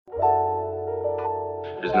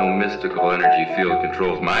There's no mystical energy field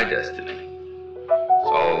controls my destiny. It's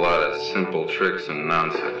all a lot of simple tricks and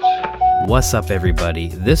nonsense. What's up, everybody?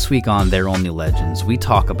 This week on They're Only Legends, we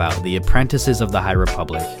talk about the Apprentices of the High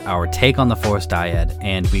Republic, our take on the Force Dyad,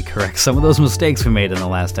 and we correct some of those mistakes we made in the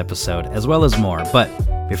last episode, as well as more. But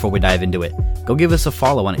before we dive into it, go give us a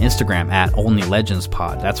follow on Instagram at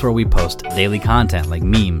OnlyLegendsPod. That's where we post daily content like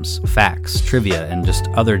memes, facts, trivia, and just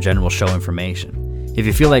other general show information. If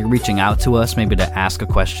you feel like reaching out to us, maybe to ask a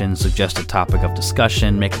question, suggest a topic of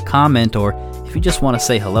discussion, make a comment, or if you just want to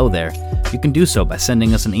say hello there, you can do so by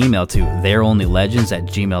sending us an email to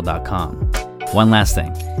thereonlylegends@gmail.com. One last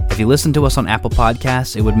thing. If you listen to us on Apple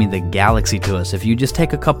Podcasts, it would mean the galaxy to us if you just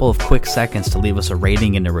take a couple of quick seconds to leave us a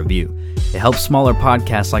rating and a review. It helps smaller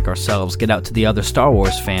podcasts like ourselves get out to the other Star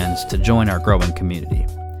Wars fans to join our growing community.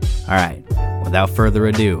 Alright, without further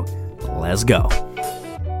ado, let's go.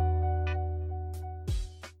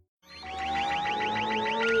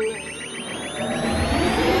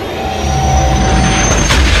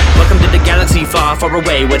 Far, far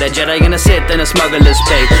away, with a Jedi and a Sith and a smuggler's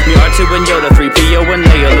pay. Me R2 and Yoda, 3PO and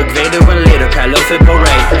Leia, Luke Vader and later, Kylo Fit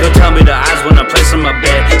Parade. Don't tell me the eyes when I place on my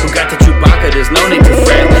bed. Who got the Chewbacca, there's no need to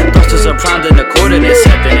fret. Thrusters are primed in the coordinate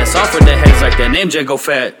set, then it's off with their heads like their name Jango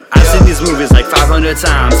Fett. I've seen these movies like 500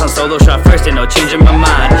 times. Han Solo shot first, ain't no changing my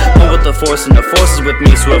mind. One with the Force and the Force is with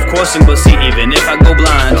me, so of course you will see even if I go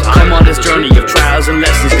blind. I'm on this journey of trials and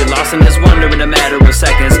lessons, get lost in this wonder in a matter of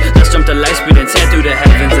seconds. Let's jump to light speed and tear through the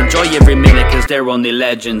heavens. Enjoy every minute, cause they're only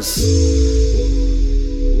legends.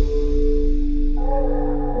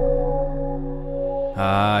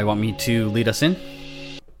 You want me to lead us in?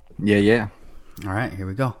 Yeah. All right, here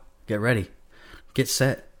we go. Get ready. Get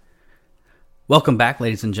set. Welcome back,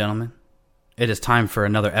 ladies and gentlemen. It is time for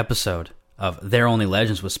another episode of They're Only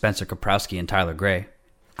Legends with Spencer Kaprowski and Tyler Gray.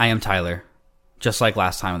 I am Tyler, just like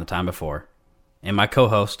last time and the time before. And my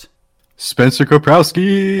co-host, Spencer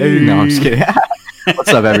Kaprowski. Hey. No, I'm just kidding.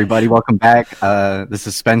 What's up, everybody? Welcome back. This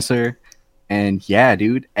is Spencer. And yeah,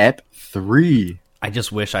 dude, Ep 3. I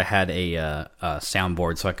just wish I had a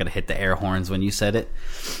soundboard so I could hit the air horns when you said it.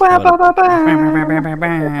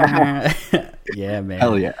 Yeah, man.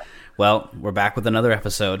 Hell yeah. Well, we're back with another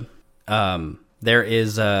episode. There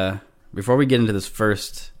is, before we get into this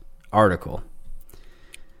first article,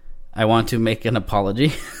 I want to make an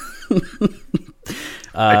apology.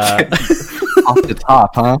 Off the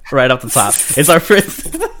top, huh? Right off the top. It's our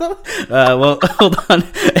first... well, hold on.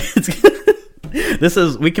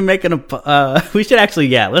 We can make we should actually,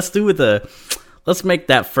 let's make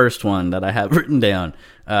that first one that I have written down.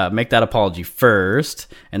 Make that apology first,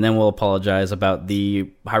 and then we'll apologize about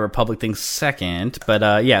the High Republic thing second. But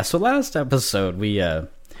so last episode we're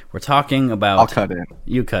talking about. I'll cut in.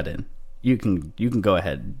 You cut in. You can go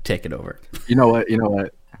ahead and take it over. You know what?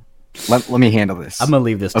 Let me handle this. I'm gonna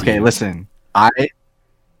leave this to you. Okay, listen. I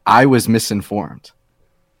was misinformed.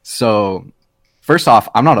 So, first off,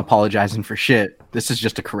 I'm not apologizing for shit. This is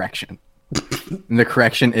just a correction. And the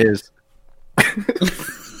correction is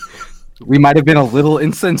we might have been a little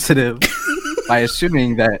insensitive by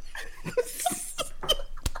assuming that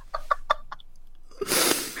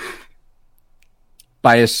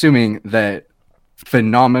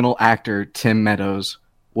phenomenal actor Tim Meadows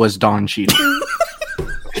was Don Cheadle.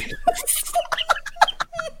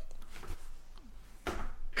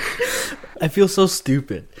 I feel so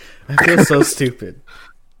stupid. And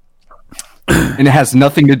it has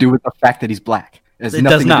nothing to do with the fact that he's black. It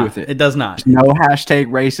does not. To do with it. It does not. No hashtag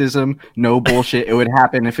racism, no bullshit. It would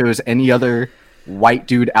happen if it was any other white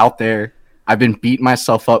dude out there. I've been beating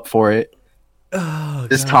myself up for it. Oh,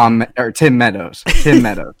 this Tim Meadows.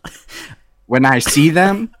 When I see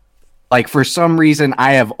them, like for some reason,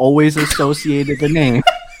 I have always associated the name.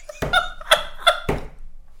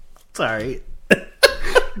 Sorry.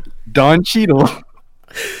 Don Cheadle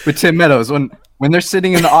with Tim Meadows. When they're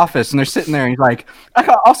sitting in the office and they're sitting there and he's like, I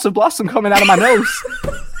got Asa Blossom coming out of my nose.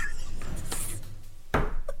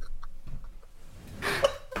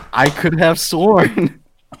 I could have sworn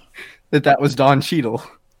that was Don Cheadle.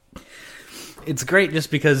 It's great just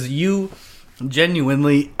because you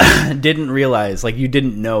genuinely didn't realize, like you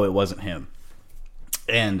didn't know it wasn't him.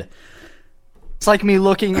 And it's like me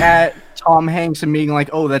looking at Tom Hanks and being like,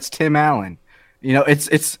 oh, that's Tim Allen. You know,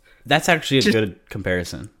 it's that's actually a good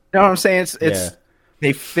comparison. You know what I'm saying?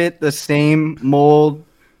 They fit the same mold.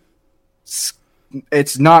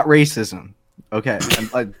 It's not racism. Okay.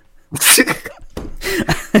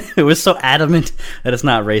 It was so adamant that it's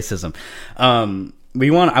not racism.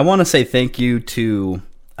 I want to say thank you to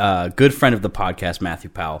a good friend of the podcast,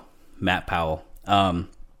 Matt Powell.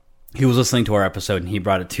 he was listening to our episode and he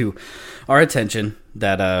brought it to our attention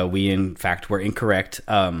that we in fact were incorrect.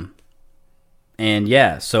 And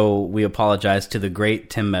yeah, so we apologize to the great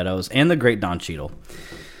Tim Meadows and the great Don Cheadle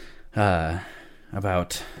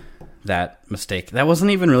about that mistake. That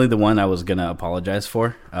wasn't even really the one I was gonna apologize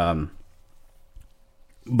for,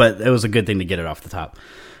 but it was a good thing to get it off the top,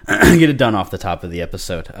 get it done off the top of the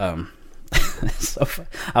episode. So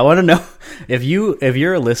I want to know if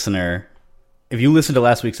you're a listener. If you listened to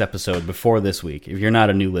last week's episode before this week, if you're not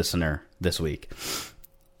a new listener this week,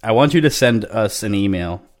 I want you to send us an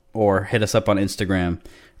email or hit us up on Instagram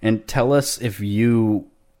and tell us if you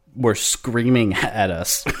were screaming at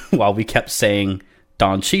us while we kept saying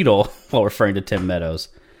Don Cheadle while referring to Tim Meadows.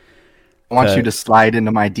 I want you to slide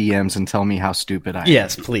into my DMs and tell me how stupid I am.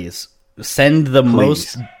 Yes, please. Send the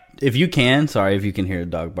most, if you can. Sorry if you can hear a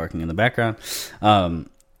dog barking in the background.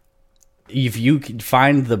 If you could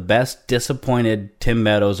find the best disappointed Tim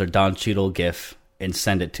Meadows or Don Cheadle gif and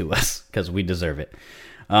send it to us, because we deserve it.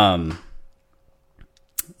 But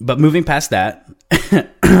moving past that,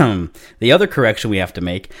 the other correction we have to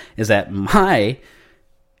make is that my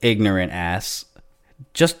ignorant ass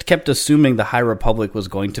just kept assuming the High Republic was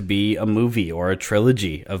going to be a movie or a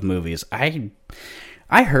trilogy of movies. I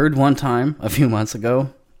heard one time a few months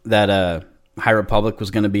ago that High Republic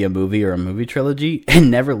was going to be a movie or a movie trilogy,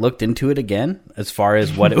 and never looked into it again as far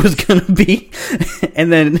as what it was going to be.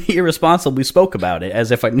 And then irresponsibly spoke about it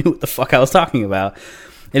as if I knew what the fuck I was talking about.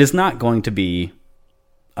 It is not going to be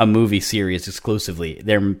a movie series exclusively.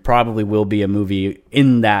 There probably will be a movie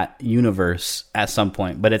in that universe at some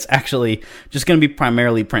point, but it's actually just going to be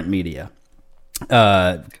primarily print media.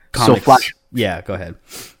 Comics. Yeah, go ahead.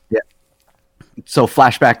 So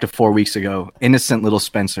flashback to 4 weeks ago, innocent little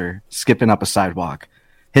Spencer skipping up a sidewalk,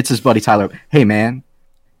 hits his buddy Tyler. Hey man,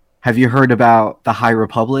 have you heard about the High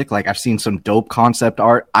Republic? Like, I've seen some dope concept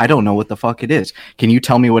art. I don't know what the fuck it is. Can you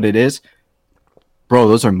tell me what it is? Bro,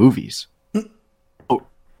 those are movies.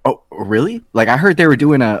 Oh, really? Like, I heard they were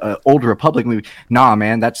doing a Old Republic movie. Nah,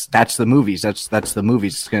 man, that's the movies. That's the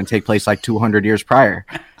movies. It's going to take place like 200 years prior.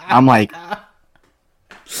 I'm like,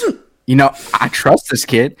 you know, I trust this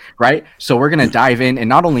kid, right? So we're going to dive in. And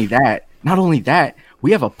not only that,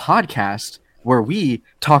 we have a podcast where we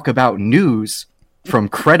talk about news from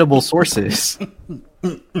credible sources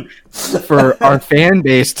for our fan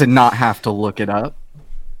base to not have to look it up.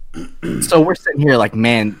 So we're sitting here like,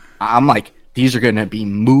 man, I'm like, these are going to be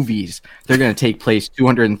movies. They're going to take place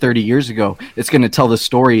 230 years ago. It's going to tell the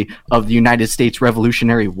story of the United States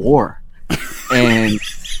Revolutionary War. And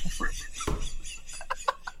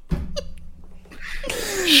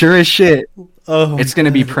sure as shit, it's going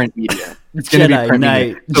to be print media. It's going to be print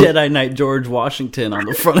media. Jedi Knight George Washington on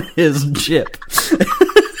the front of his ship.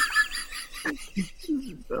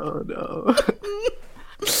 Oh, no.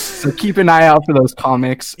 So keep an eye out for those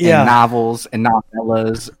comics and novels and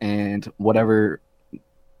novellas and whatever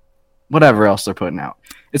else they're putting out.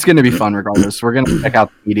 It's going to be fun regardless. We're going to check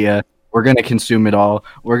out the media. We're going to consume it all.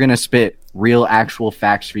 We're going to spit real, actual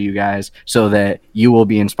facts for you guys so that you will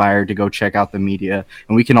be inspired to go check out the media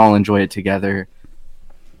and we can all enjoy it together.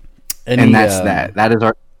 And that's that. That is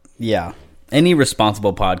our... Yeah. Any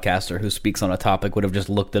responsible podcaster who speaks on a topic would have just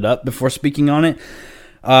looked it up before speaking on it.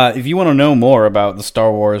 If you want to know more about the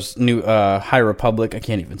Star Wars new High Republic, I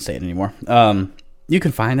can't even say it anymore. You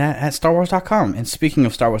can find that at StarWars.com. And speaking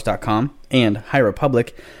of StarWars.com and High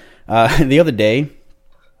Republic, the other day,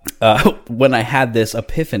 when I had this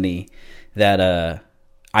epiphany that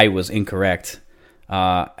I was incorrect,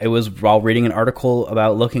 it was while reading an article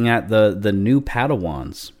about looking at the new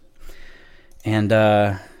Padawans. And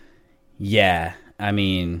yeah, I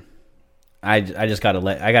mean, I just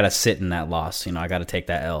gotta sit in that loss. You know, I gotta take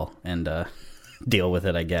that L and deal with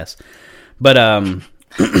it, I guess. But I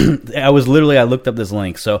looked up this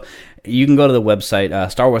link, so you can go to the website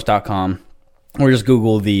StarWars.com or just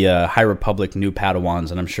Google the High Republic new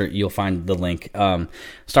Padawans, and I'm sure you'll find the link.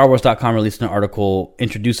 StarWars.com released an article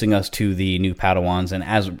introducing us to the new Padawans, and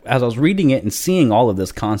as I was reading it and seeing all of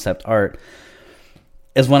this concept art,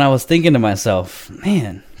 is when I was thinking to myself,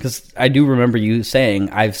 man, because I do remember you saying,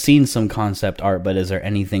 I've seen some concept art, but is there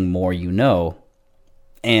anything more you know?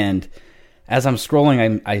 And as I'm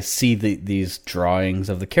scrolling, I see these drawings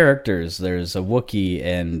of the characters. There's a Wookiee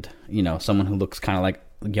and, you know, someone who looks kind of like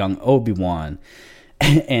young Obi-Wan.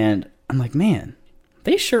 And I'm like, man,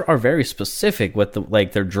 they sure are very specific with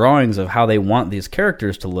their drawings of how they want these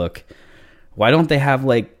characters to look. Why don't they have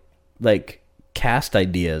like cast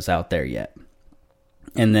ideas out there yet?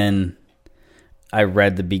 And then I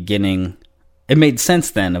read the beginning. It made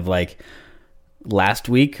sense then of like, last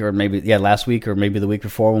week or maybe the week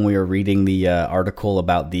before when we were reading the article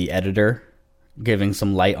about the editor giving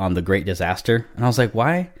some light on the Great Disaster, and I was like,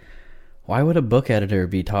 why would a book editor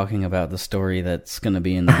be talking about the story that's going to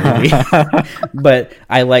be in the movie? But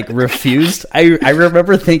I refused. I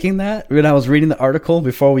remember thinking that when I was reading the article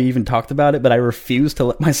before we even talked about it, but I refused to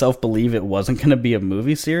let myself believe it wasn't going to be a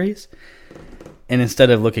movie series. And instead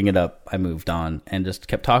of looking it up, I moved on and just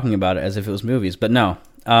kept talking about it as if it was movies. But no.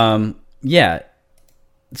 Yeah.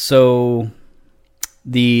 So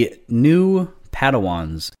the new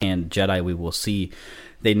Padawans and Jedi we will see,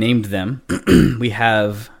 they named them. We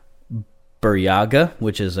have Buryaga,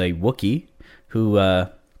 which is a Wookiee, who I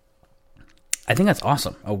think that's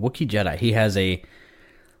awesome. A Wookiee Jedi. He has a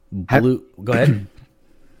blue... Go ahead.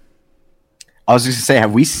 I was just going to say,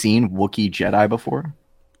 have we seen Wookiee Jedi before?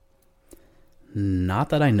 Not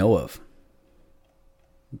that I know of.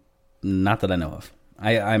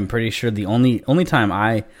 I'm pretty sure the only time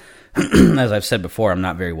I, as I've said before, I'm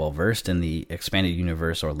not very well versed in the expanded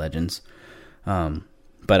universe or Legends.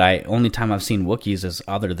 But only time I've seen Wookiees is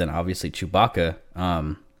other than obviously Chewbacca,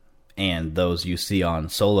 and those you see on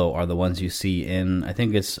Solo are the ones you see in, I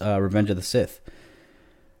think it's Revenge of the Sith.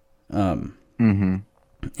 And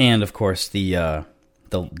of course the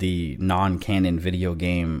non-canon video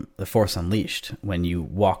game The Force Unleashed, when you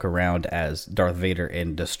walk around as Darth Vader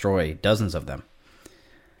and destroy dozens of them.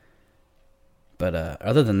 But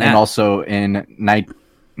other than that, and also in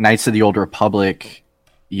Knights of the Old Republic,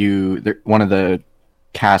 one of the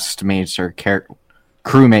castmates or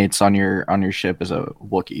crewmates on your ship is a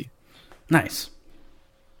Wookiee. Nice.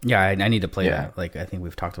 Yeah, I need to play that. Like I think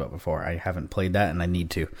we've talked about before. I haven't played that, and I need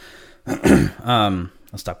to. I'll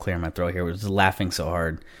stop clearing my throat here. We're just laughing so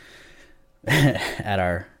hard at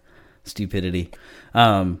our stupidity.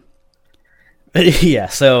 Yeah,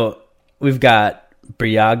 so we've got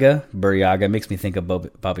Buryaga makes me think of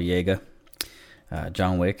Baba Yaga.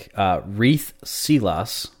 John Wick. Reath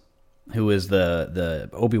Silas, who is the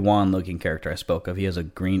Obi-Wan looking character I spoke of. He has a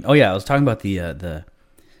green... Oh yeah, I was talking about the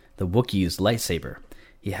Wookiee's lightsaber.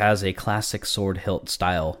 He has a classic sword hilt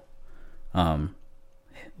style cross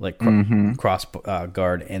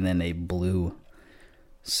guard, and then a blue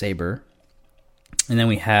saber. And then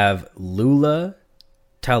we have Lula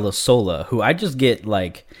Talasola, who I just get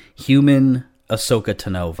like human Ahsoka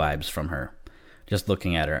Tano vibes from her. Just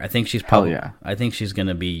looking at her, I think she's probably. I think she's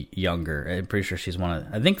gonna be younger. I'm pretty sure she's one of.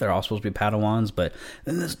 I think they're all supposed to be Padawans, but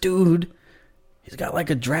then this dude, he's got like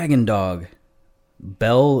a dragon dog,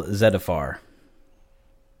 Bel Zedifar.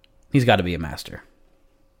 He's got to be a master.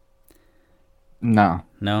 No,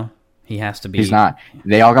 he has to be. He's not.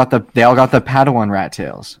 They all got the Padawan rat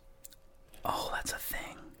tails. Oh, that's a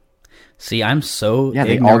thing. See, I'm so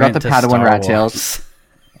they all got the Padawan rat tails.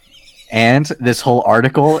 And this whole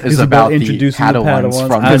article is about the Padawans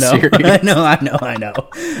from the series.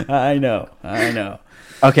 I know.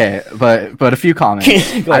 Okay, but a few comments.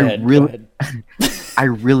 Go ahead. I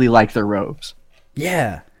really like their robes.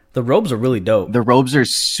 Yeah, the robes are really dope. The robes are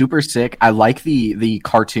super sick. I like the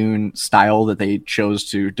cartoon style that they chose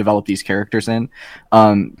to develop these characters in,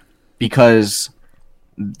 because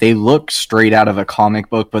they look straight out of a comic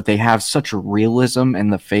book, but they have such realism in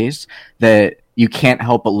the face that you can't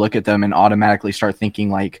help but look at them and automatically start thinking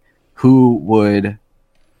like, who would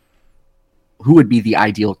be the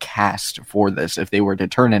ideal cast for this if they were to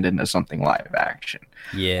turn it into something live action?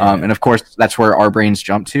 Yeah. And of course, that's where our brains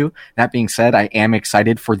jump to. That being said, I am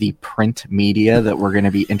excited for the print media that we're going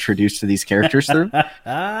to be introduced to these characters through.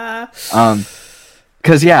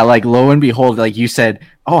 Because like lo and behold, like you said,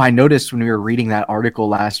 oh, I noticed when we were reading that article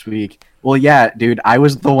last week. Well, yeah, dude, I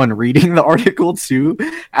was the one reading the article too.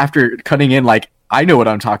 After cutting in, like, I know what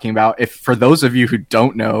I'm talking about. If for those of you who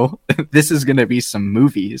don't know, this is going to be some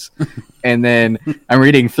movies. And then I'm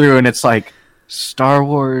reading through, and it's like, Star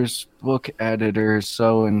Wars book editor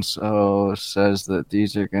so-and-so says that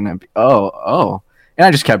these are going to be... Oh. And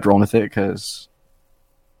I just kept rolling with it because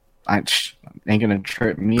I ain't going to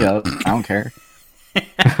trip me up. I don't care.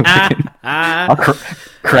 I'll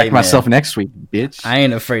correct myself next week, bitch. I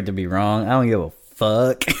ain't afraid to be wrong. I don't give a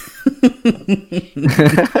fuck.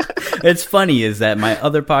 It's funny is that my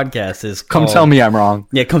other podcast is called... Come tell me I'm wrong.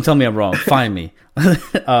 Yeah, come tell me I'm wrong. Find me.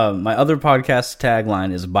 My other podcast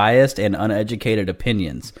tagline is biased and uneducated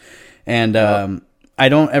opinions. And I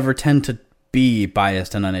don't ever tend to be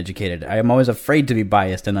biased and uneducated. I am always afraid to be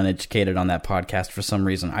biased and uneducated on that podcast for some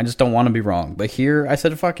reason. I just don't want to be wrong. But here, I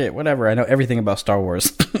said, fuck it, whatever. I know everything about Star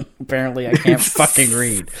Wars. Apparently, I can't fucking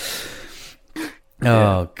read.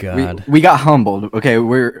 Oh, God. We got humbled. Okay,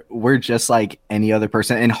 we're just like any other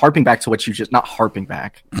person. And harping back to what you just... Not harping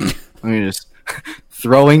back. I mean, just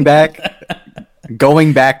throwing back.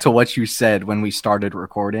 going back to what you said when we started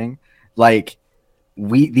recording, like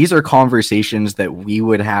these are conversations that we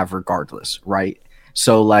would have regardless, right?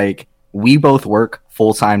 So like we both work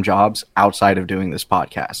full-time jobs outside of doing this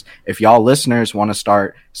podcast. If y'all listeners want to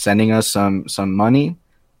start sending us some money,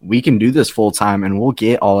 we can do this full-time and we'll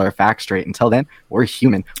get all our facts straight. Until then, we're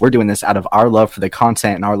human. We're doing this out of our love for the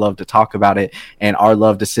content and our love to talk about it and our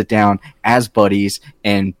love to sit down as buddies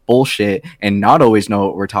and bullshit and not always know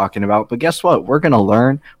what we're talking about. But guess what? We're going to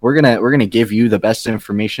learn. We're going to give you the best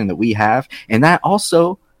information that we have. And that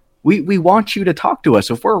also, we want you to talk to us.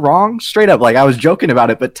 If we're wrong, straight up, like I was joking about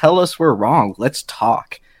it, but tell us we're wrong. Let's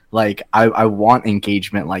talk. Like I want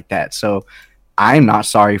engagement like that. So I'm not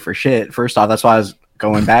sorry for shit. First off, that's why I was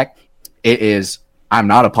going back. I'm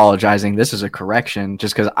not apologizing. This is a correction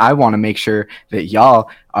just because I want to make sure that y'all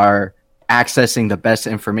are accessing the best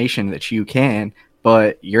information that you can,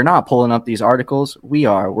 but you're not pulling up these articles.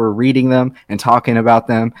 We're reading them and talking about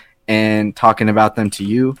them to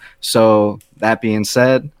you. So that being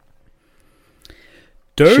said,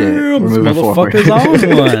 damn, this motherfucker's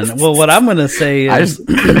on one. Well, what I'm going to say is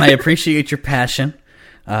I appreciate your passion.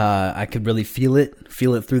 I could really feel it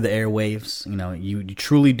through the airwaves. You know, you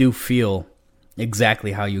truly do feel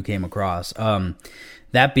exactly how you came across.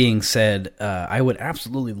 That being said, I would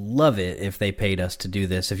absolutely love it if they paid us to do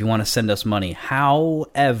this. If you want to send us money,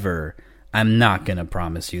 however, I'm not going to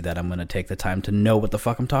promise you that I'm going to take the time to know what the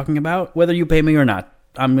fuck I'm talking about, whether you pay me or not.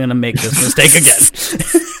 I'm going to make this mistake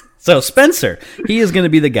again. So Spencer, he is going to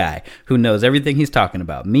be the guy who knows everything he's talking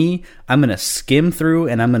about. Me, I'm going to skim through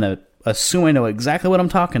and I'm going to assume I know exactly what I'm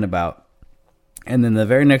talking about. And then the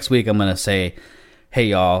very next week, I'm going to say, hey,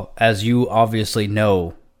 y'all, as you obviously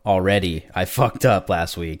know already, I fucked up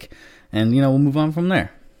last week. And, we'll move on from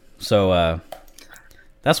there. So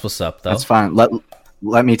that's what's up, though. That's fine.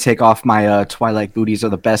 Let me take off my Twilight Booties are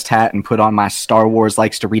the best hat and put on my Star Wars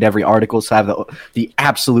likes to read every article so I have the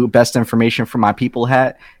absolute best information for my people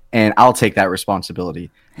hat. And I'll take that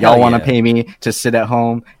responsibility. Y'all want to pay me to sit at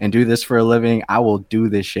home and do this for a living? I will do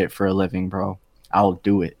this shit for a living, bro. I'll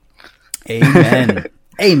do it. Amen.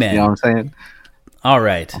 Amen. You know what I'm saying? All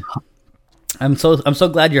right. I'm so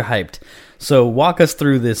glad you're hyped. So walk us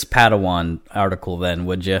through this Padawan article then,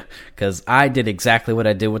 would you? Because I did exactly what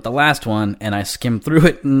I did with the last one, and I skimmed through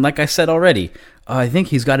it, and like I said already, I think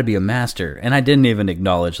he's got to be a master. And I didn't even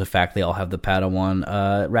acknowledge the fact they all have the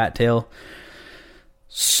Padawan rat tail.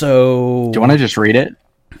 So... Do you want to just read it?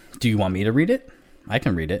 Do you want me to read it? I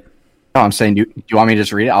can read it. No, I'm saying, do you want me to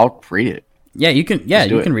just read it? I'll read it. Yeah, you can. Yeah,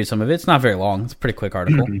 you can read some of it. It's not very long. It's a pretty quick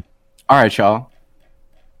article. All right, y'all.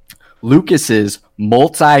 Lucas's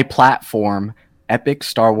multi-platform epic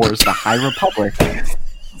Star Wars: The High Republic.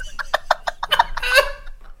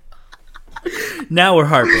 Now we're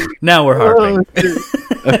harping.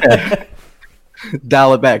 Okay.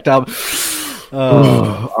 Dial it back. Oh,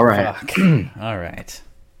 all right. All right.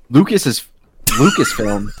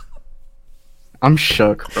 Lucasfilm. I'm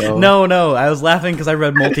shook, bro. No. I was laughing because I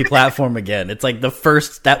read multi-platform again. It's like the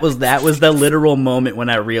first. That was the literal moment when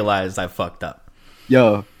I realized I fucked up.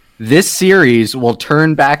 Yo, this series will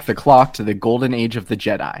turn back the clock to the golden age of the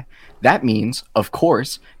Jedi. That means, of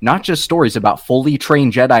course, not just stories about fully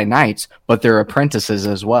trained Jedi Knights, but their apprentices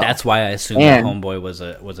as well. That's why I assumed that Homeboy was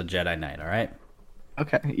a Jedi Knight. All right.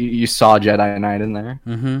 Okay, you saw Jedi Knight in there.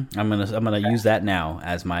 Mm-hmm. I'm gonna use that now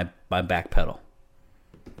as my back pedal.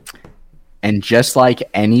 And just like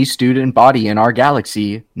any student body in our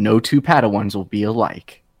galaxy, no two Padawans will be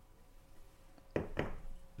alike.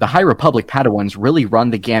 The High Republic Padawans really run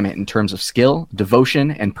the gamut in terms of skill, devotion,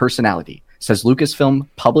 and personality, says Lucasfilm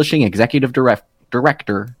Publishing Executive Editor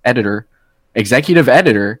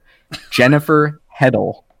Jennifer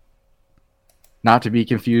Heddle. Not to be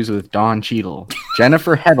confused with Don Cheadle.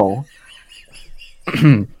 Jennifer Heddle.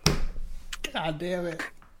 God damn it.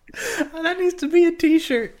 That needs to be a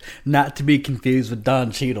t-shirt. Not to be confused with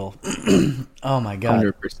Don Cheadle. Oh my god.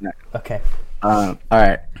 100%. Okay. All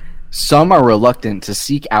right. Some are reluctant to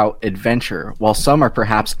seek out adventure, while some are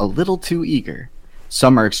perhaps a little too eager.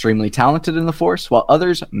 Some are extremely talented in the Force, while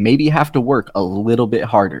others maybe have to work a little bit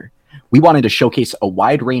harder. We wanted to showcase a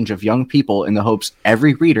wide range of young people in the hopes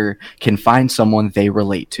every reader can find someone they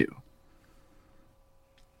relate to.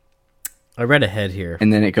 I read ahead here.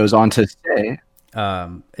 And then it goes on to say...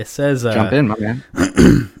 it says... jump in, my man.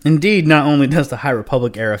 Indeed, not only does the High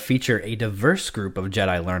Republic era feature a diverse group of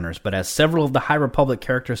Jedi learners, but as several of the High Republic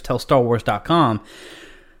characters tell StarWars.com,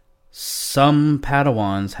 some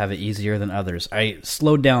Padawans have it easier than others. I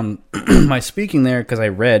slowed down my speaking there because I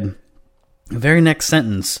read the very next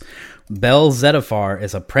sentence, Bel Zettifar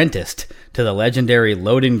is apprenticed to the legendary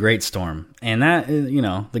Loden Greatstorm. And that,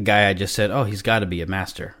 the guy I just said, he's got to be a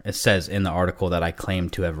master. It says in the article that I claim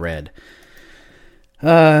to have read.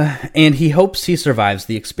 And he hopes he survives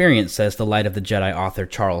the experience, says the Light of the Jedi author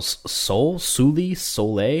Charles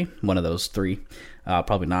Soule, one of those three.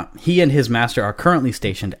 Probably not. He and his master are currently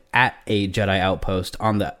stationed at a Jedi outpost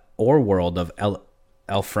on the ore world of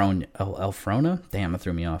Elfrona? Damn, that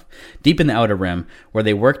threw me off. Deep in the Outer Rim, where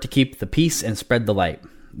they work to keep the peace and spread the light.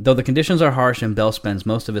 Though the conditions are harsh and Bel spends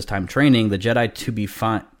most of his time training, the Jedi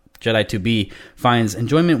to be finds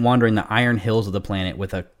enjoyment wandering the iron hills of the planet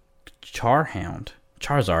with a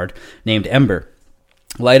Charizard named Ember.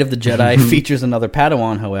 Light of the Jedi features another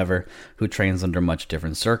Padawan, however, who trains under much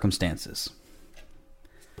different circumstances.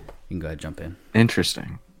 You can go ahead and jump in.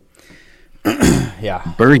 Interesting.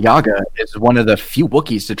 Yeah. Bur Yaga is one of the few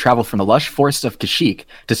Wookiees to travel from the lush forest of Kashyyyk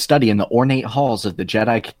to study in the ornate halls of the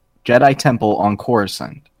Jedi Temple on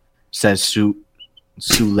Coruscant, says Soule.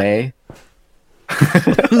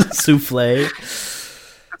 Souffle.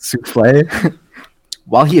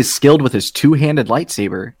 While he is skilled with his two-handed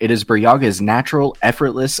lightsaber, it is Bur Yaga's natural,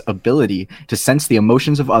 effortless ability to sense the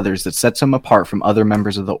emotions of others that sets him apart from other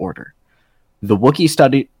members of the Order. The Wookiee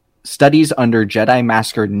studies under Jedi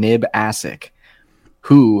Master Nib Assek,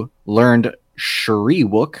 who learned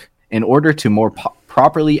Shuri-Wook in order to more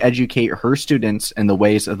properly educate her students in the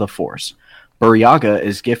ways of the Force. Bur Yaga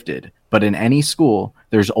is gifted, but in any school,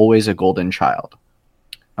 there's always a golden child.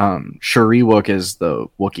 Shuri-Wook is the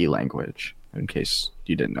Wookiee language, in case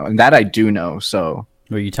you didn't know. And that I do know, so...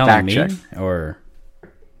 Were you telling me? Check. Or...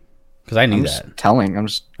 Because I knew that. I'm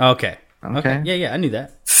just... Okay. Okay. Yeah, I knew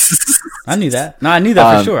that. I knew that. No, I knew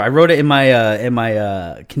that for sure. I wrote it in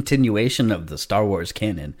my continuation of the Star Wars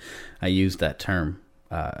canon. I used that term.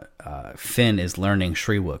 Finn is learning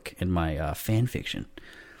Shuri-Wook in my fan fiction.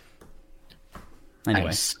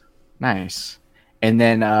 Anyway. Nice. And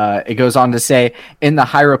then it goes on to say, in the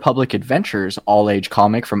High Republic Adventures all-age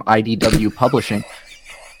comic from IDW Publishing...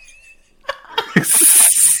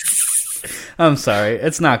 I'm sorry.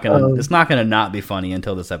 It's not gonna not be funny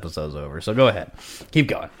until this episode's over. So go ahead, keep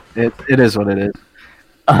going. It is what it is.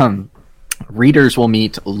 Readers will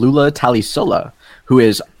meet Lula Talisola, who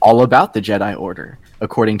is all about the Jedi Order,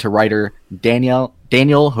 according to writer Daniel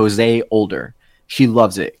Jose Older. She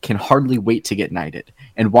loves it, can hardly wait to get knighted,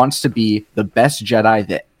 and wants to be the best Jedi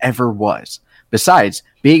that ever was. Besides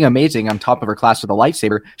being amazing on top of her class with a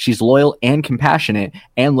lightsaber, she's loyal and compassionate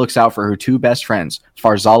and looks out for her two best friends,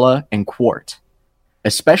 Farzala and Quart,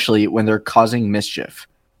 especially when they're causing mischief.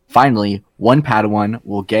 Finally, one Padawan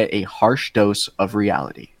will get a harsh dose of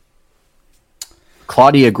reality.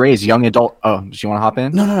 Claudia Gray's young adult... Oh, do you want to hop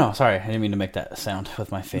in? No. Sorry, I didn't mean to make that sound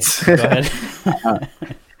with my face. Go ahead.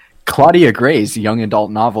 Claudia Gray's young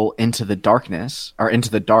adult novel Into the Dark,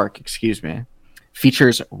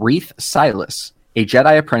 features Reath Silas, a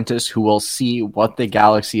Jedi apprentice who will see what the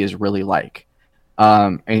galaxy is really like.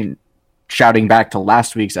 And shouting back to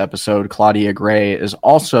last week's episode, Claudia Gray is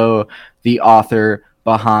also the author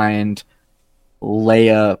behind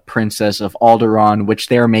Leia, Princess of Alderaan, which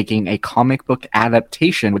they are making a comic book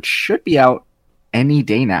adaptation, which should be out any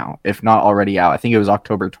day now, if not already out. I think it was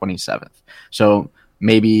October 27th. So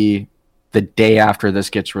maybe the day after this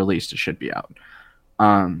gets released, it should be out.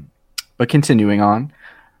 But continuing on,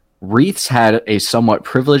 Reath's had a somewhat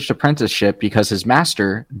privileged apprenticeship because his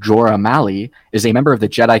master, Jorah Mali, is a member of the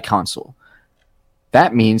Jedi Council.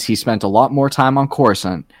 That means he spent a lot more time on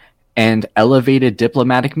Coruscant and elevated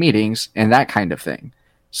diplomatic meetings and that kind of thing.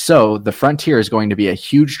 So the frontier is going to be a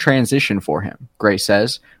huge transition for him, Gray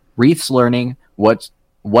says. Reath's learning what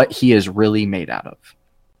he is really made out of.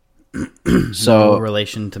 So no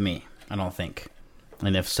relation to me, I don't think.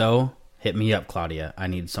 And if so, hit me up, Claudia. I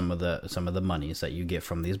need some of the monies that you get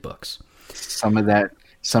from these books. Some of that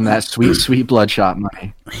sweet Bloodshot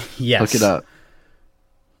money. Yes. Look it up.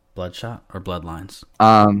 Bloodshot or Bloodlines?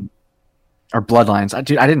 Or Bloodlines.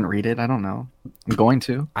 Dude, I didn't read it. I don't know. I'm going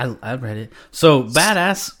to. I read it. So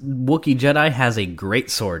badass Wookiee Jedi has a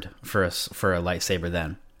great sword for a lightsaber.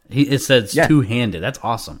 Then it says two-handed. That's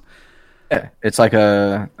awesome. Yeah, it's like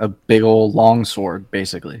a big old long sword,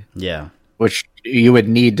 basically. Yeah. Which you would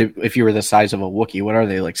need to, if you were the size of a Wookiee. What are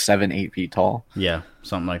they, like 7-8 feet tall? Yeah,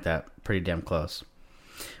 something like that. Pretty damn close.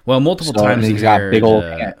 Well, multiple times he's got big old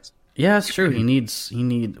hands. Yeah, it's true.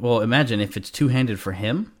 Well, imagine if it's two-handed for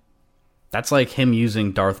him. That's like him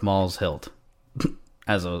using Darth Maul's hilt.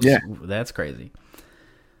 That's crazy.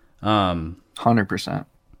 100%.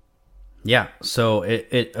 Yeah, so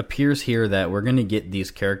it appears here that we're going to get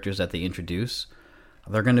these characters that they introduce.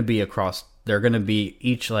 They're going to be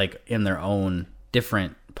each like in their own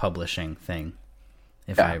different publishing thing,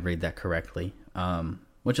 if Yeah. I read that correctly,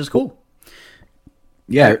 which is cool.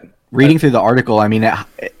 Yeah, reading through the article, I mean,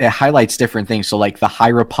 it highlights different things. So, like, the High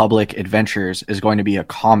Republic Adventures is going to be a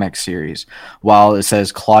comic series, while it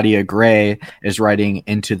says Claudia Gray is writing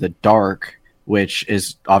Into the Dark, which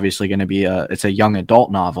is obviously going to be it's a young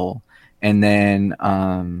adult novel. And then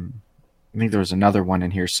I think there was another one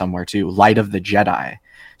in here somewhere too, Light of the Jedi.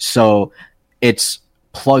 So it's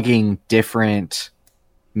plugging different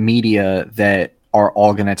media that are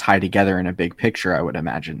all going to tie together in a big picture, I would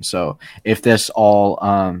imagine. So if this all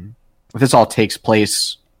takes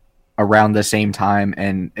place around the same time,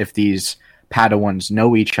 and if these Padawans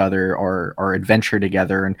know each other or adventure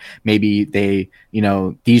together, and maybe they,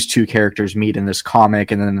 these two characters meet in this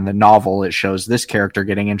comic, and then in the novel it shows this character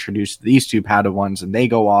getting introduced to these two Padawans, and they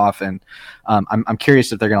go off, and I'm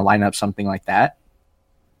curious if they're going to line up something like that,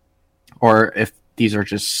 or if these are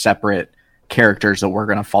just separate characters that we're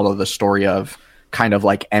going to follow the story of, kind of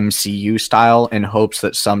like MCU style, in hopes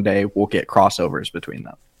that someday we'll get crossovers between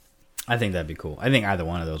them. I think that'd be cool. I think either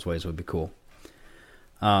one of those ways would be cool.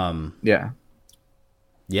 Yeah.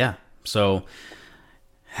 Yeah. So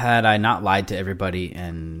had I not lied to everybody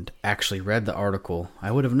and actually read the article,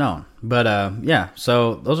 I would have known. But yeah,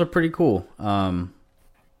 so those are pretty cool. I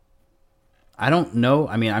don't know.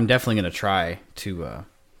 I mean, I'm definitely going to try to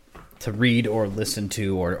read or listen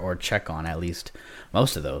to or check on at least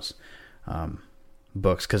most of those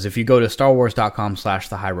books, because if you go to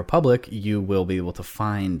starwars.com/The High Republic, you will be able to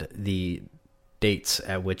find the dates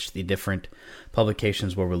at which the different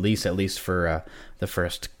publications will release, at least for the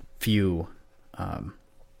first few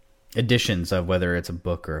editions of whether it's a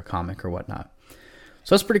book or a comic or whatnot.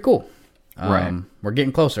 So that's pretty cool. Right. We're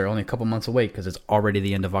getting closer, only a couple months away, because it's already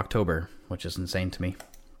the end of October, which is insane to me.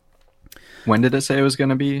 When did it say it was going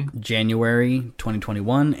to be? January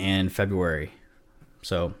 2021 and February.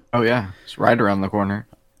 So, oh yeah, it's right around the corner.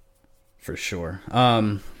 For sure.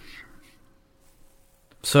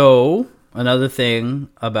 So another thing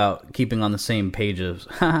about keeping on the same page of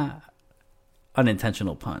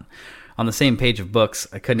unintentional pun on the same page of books,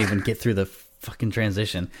 I couldn't even get through the fucking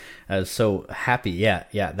transition. I was so happy. Yeah,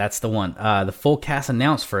 that's the one. The full cast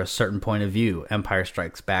announced for A Certain Point of View, Empire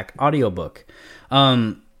Strikes Back audiobook.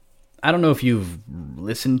 I don't know if you've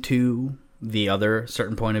listened to the other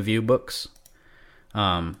Certain Point of View books.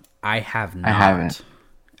 I have not. I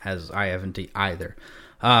haven't either.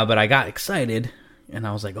 But I got excited, and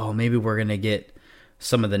I was like, oh, maybe we're going to get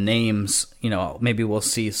some of the names. Maybe we'll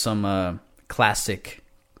see some classic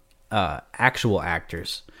actual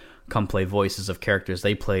actors come play voices of characters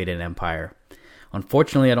they played in Empire.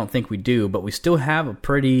 Unfortunately, I don't think we do, but we still have a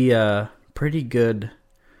pretty good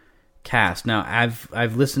cast. Now,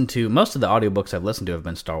 I've listened to most of the audiobooks I've listened to have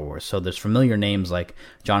been Star Wars, so there's familiar names like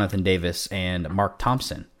Jonathan Davis and Mark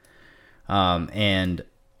Thompson. And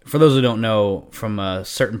for those who don't know, From A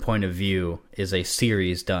Certain Point of View is a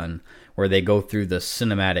series done where they go through the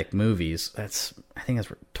cinematic movies. I think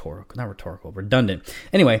that's redundant.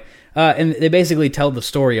 Anyway, and they basically tell the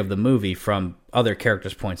story of the movie from other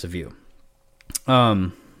characters' points of view.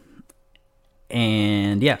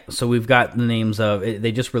 And yeah, so we've got the names of,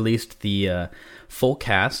 they just released the full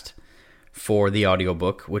cast for the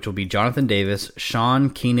audiobook, which will be Jonathan Davis, Sean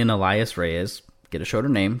Keenan Elias Reyes, get a shorter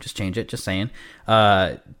name, just change it, just saying,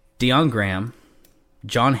 Dion Graham,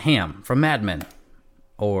 John Hamm from Mad Men,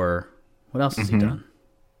 or what else has he done?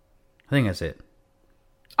 I think that's it.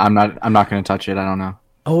 I'm not going to touch it, I don't know.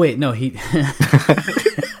 Oh wait, no, he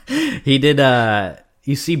he did,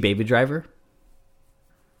 you see Baby Driver?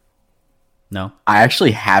 No? I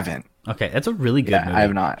actually haven't. Okay, that's a really good movie. I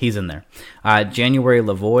have not. He's in there. January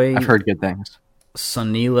Lavoie. I've heard good things.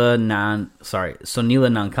 Sonila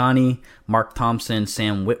Nankani, Mark Thompson,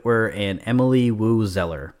 Sam Witwer, and Emily Wu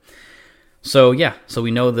Zeller. So yeah, so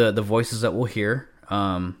we know the voices that we'll hear.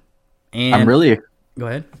 And I'm really go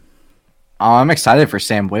ahead. I'm excited for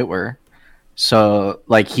Sam Witwer. So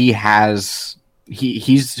like he's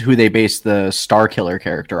who they based the Starkiller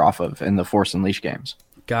character off of in the Force Unleashed games.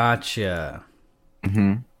 Gotcha.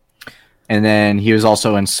 Mm-hmm. And then he was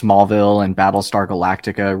also in Smallville and Battlestar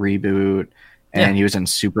Galactica reboot, and he was in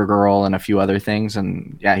Supergirl and a few other things.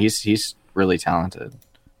 And yeah, he's really talented.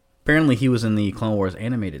 Apparently, he was in the Clone Wars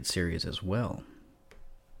animated series as well.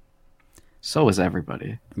 So was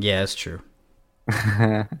everybody. Yeah, that's true.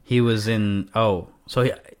 He was in. Oh, so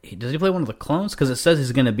does he play one of the clones? Because it says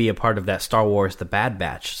he's going to be a part of that Star Wars: The Bad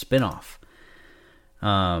Batch spinoff.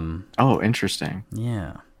 Oh, interesting.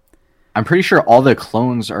 Yeah. I'm pretty sure all the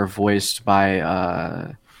clones are voiced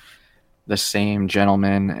by the same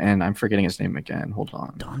gentleman, and I'm forgetting his name again. Hold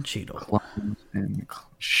on. Don Cheadle. Clones and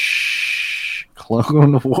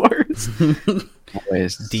Clone Wars.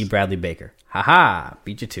 Boys. D. Bradley Baker. Haha,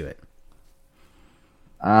 beat you to it.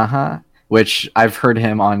 Which I've heard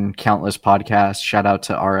him on countless podcasts. Shout out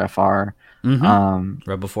to RFR.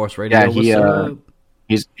 Rebel Force Radio. Yeah,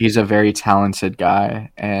 he's a very talented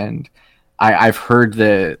guy, and I've heard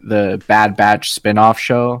the Bad Batch spinoff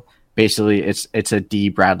show. Basically, it's a D.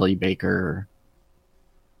 Bradley Baker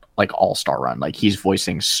like all-star run. Like he's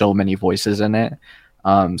voicing so many voices in it.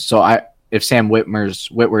 So if Sam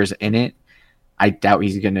Witwer's in it, I doubt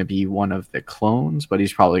he's going to be one of the clones, but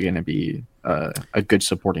he's probably going to be a good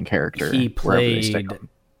supporting character. He played the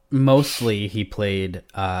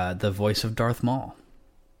voice of Darth Maul.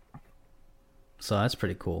 So that's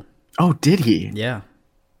pretty cool. Oh, did he? Yeah.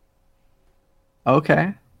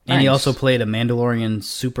 Okay. And he Nice. also played a Mandalorian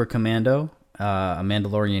Super Commando, a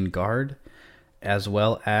Mandalorian Guard, as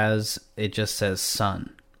well as it just says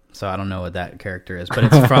Son. So I don't know what that character is, but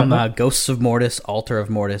it's from Ghosts of Mortis, Altar of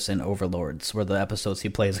Mortis, and Overlords, where the episodes he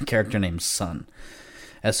plays a character named Son,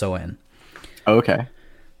 S-O-N. Okay.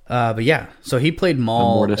 But yeah, so he played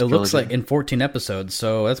Maul, Mortis it looks trilogy. like, in 14 episodes,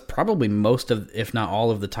 so that's probably most of, if not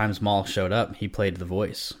all of the times Maul showed up, he played the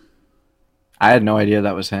voice. I had no idea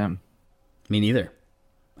that was him. Me neither.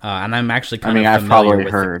 And I'm actually kind I've of familiar probably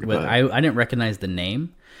with heard, with but- I didn't recognize the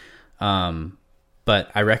name,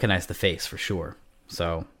 but I recognized the face for sure.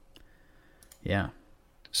 So, yeah.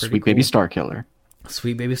 Pretty Sweet Baby cool. Star Killer.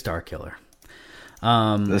 Sweet Baby Star Killer.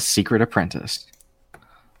 The Secret Apprentice.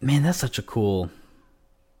 Man, that's such a cool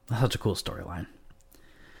storyline.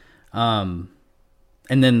 And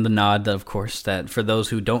then the nod, of course, that for those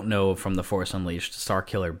who don't know from The Force Unleashed, Star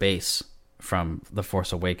Killer base from The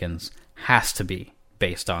Force Awakens has to be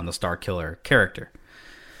based on the Star Killer character.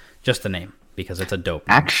 Just the name, because it's a dope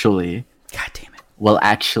name. Actually, God damn it. well,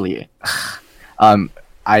 actually,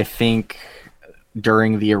 I think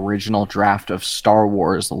during the original draft of Star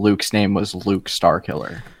Wars, Luke's name was Luke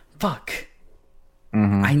Starkiller. Fuck.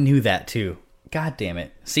 I knew that too. God damn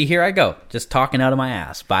it. See, here I go. Just talking out of my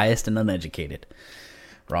ass. Biased and uneducated.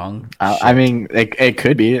 Wrong. I mean, it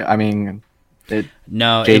could be. I mean,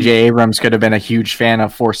 No. J.J. Abrams could have been a huge fan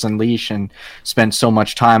of Force Unleashed and spent so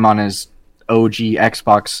much time on his OG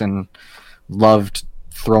Xbox and loved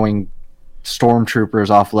throwing stormtroopers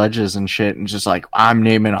off ledges and shit, and just like, I'm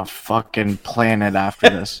naming a fucking planet after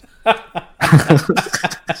this.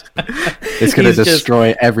 It's gonna He's just-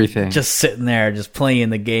 destroy everything. Just sitting there, just playing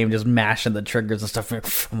the game, just mashing the triggers and stuff. Like,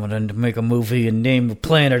 I'm going to make a movie and name a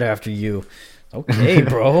planet after you. Okay,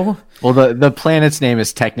 bro. Well, the planet's name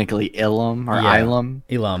is technically Ilum or Yeah. Ilum.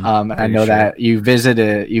 Ilum. I pretty know sure. that you visit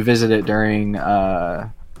it during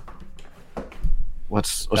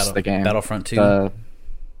what's the game? Battlefront 2?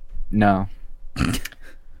 No.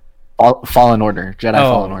 Fallen Order. Jedi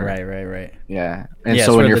Fallen Order. right. Yeah. And Yeah,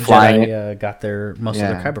 so it's when where you're the flying Jedi, got most of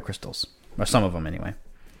their Yeah. kyber crystals. Or some of them, anyway.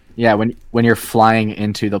 yeah, when you're flying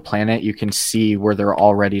into the planet, you can see where they're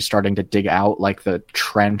already starting to dig out like the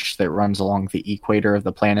trench that runs along the equator of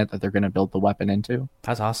the planet that they're going to build the weapon into.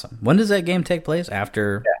 That's awesome. When does that game take place?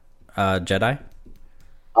 After Jedi?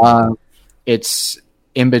 It's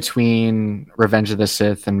in between Revenge of the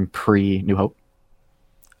Sith and pre New Hope.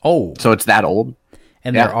 Oh, So it's that old.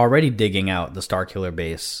 and yeah. they're already digging out the Starkiller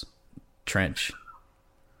base trench.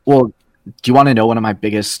 Well, do you want to know one of my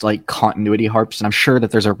biggest like continuity harps? And I'm sure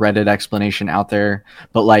that there's a Reddit explanation out there,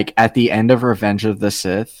 but like at the end of Revenge of the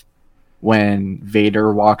Sith, when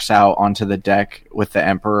Vader walks out onto the deck with the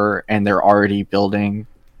Emperor and they're already building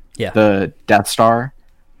Yeah. the Death Star,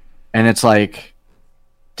 and it's like,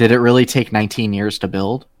 did it really take 19 years to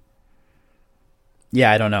build?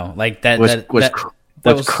 Yeah, I don't know. Like that. Was was-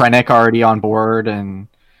 Krennic already on board? And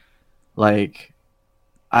like,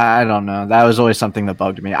 I don't know. That was always something that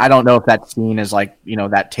bugged me. I don't know if that scene is like,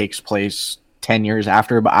 that takes place 10 years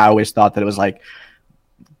after, but I always thought that it was like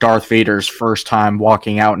Darth Vader's first time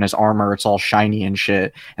walking out in his armor. It's all shiny and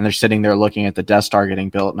shit. And they're sitting there looking at the Death Star getting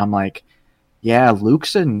built. And I'm like, yeah,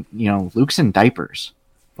 Luke's in diapers.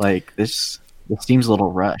 Like this seems a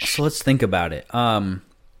little rushed. So let's think about it. I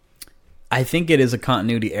think it is a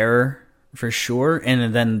continuity error for sure,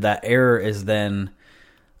 and then that error is then.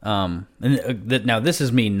 Now this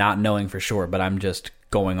is me not knowing for sure, but I'm just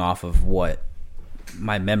going off of what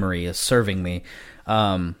my memory is serving me.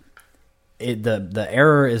 The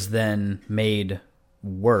error is then made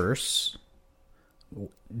worse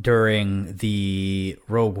during the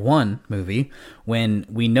Rogue One movie when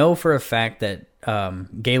we know for a fact that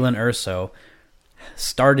Galen Erso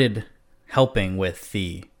started helping with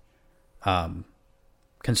the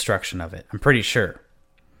construction of it. I'm pretty sure.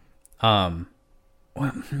 Well,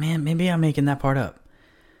 man, maybe I'm making that part up.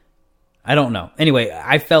 I don't know. Anyway,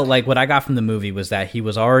 I felt like what I got from the movie was that he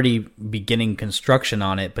was already beginning construction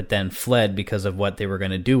on it, but then fled because of what they were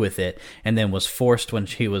going to do with it, and then was forced when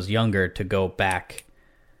she was younger to go back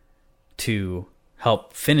to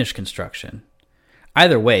help finish construction.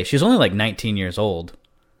 Either way, she's only like 19 years old,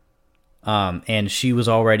 and she was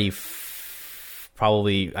already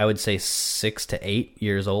probably, I would say, 6 to 8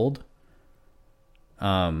 years old.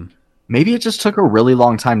 Maybe it just took a really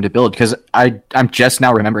long time to build, because I'm just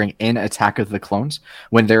now remembering in Attack of the Clones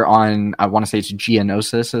when they're on, I want to say it's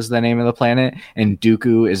Geonosis is the name of the planet, and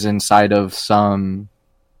Dooku is inside of some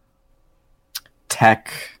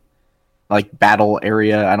tech like battle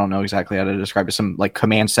area. I don't know exactly how to describe it. Some like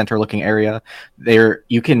command center looking area. There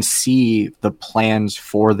you can see the plans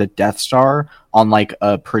for the Death Star on like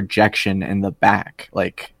a projection in the back.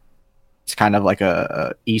 Like it's kind of like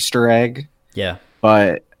a Easter egg. Yeah.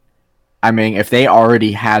 But I mean, if they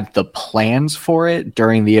already had the plans for it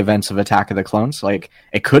during the events of Attack of the Clones, like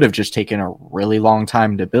it could have just taken a really long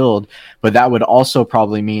time to build, but that would also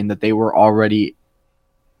probably mean that they were already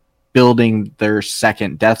building their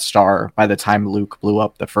second Death Star by the time Luke blew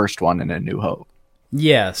up the first one in A New Hope.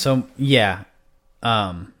 Yeah, so yeah.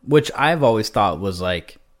 Which I've always thought was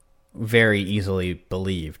like very easily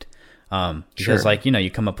believed. Because Sure. like, you know,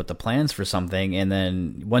 you come up with the plans for something, and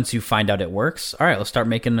then once you find out it works, all right, let's start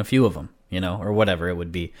making a few of them, you know, or whatever it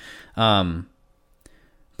would be. Yeah.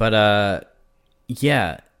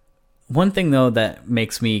 One thing though that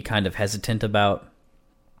makes me kind of hesitant about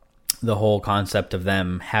the whole concept of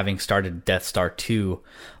them having started Death Star 2,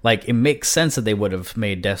 like it makes sense that they would have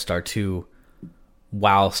made Death Star 2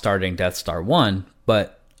 while starting Death Star 1,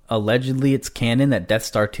 but allegedly it's canon that Death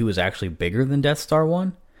Star 2 is actually bigger than Death Star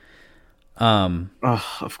 1.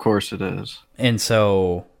 Of course it is. And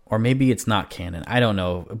so, or maybe it's not canon. I don't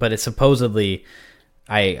know, but it's supposedly,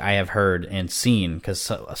 I have heard and seen,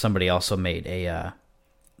 because somebody also made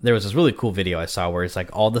there was this really cool video I saw where it's like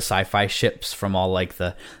all the sci-fi ships from all like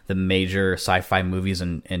the major sci-fi movies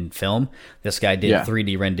and film. This guy did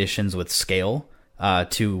 3D renditions with scale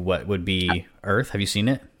to what would be Earth. Have you seen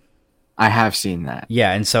it? I have seen that.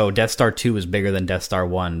 Yeah, and so Death Star 2 is bigger than Death Star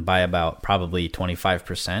 1 by about probably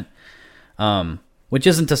 25%. Which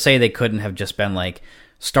isn't to say they couldn't have just been like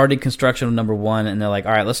started construction of number 1 and they're like,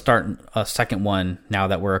 all right, let's start a second one now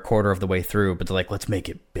that we're a quarter of the way through, but they're like, let's make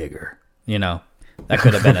it bigger. You know, that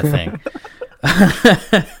could have been a thing.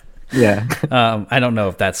 Yeah. I don't know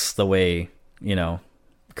if that's the way, you know,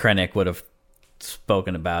 Krennic would have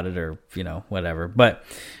spoken about it or, you know, whatever. But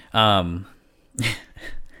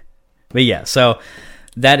yeah, so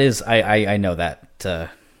that is, I know that,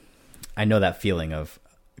 I know that feeling of,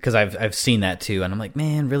 because I've seen that too, and I'm like,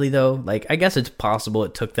 man, really though? Like, I guess it's possible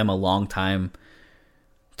it took them a long time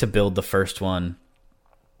to build the first one.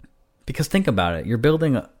 Because think about it, you're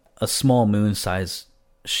building a small moon-sized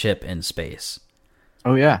ship in space.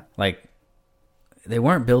 Oh yeah. Like, they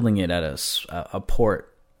weren't building it at a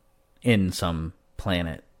port in some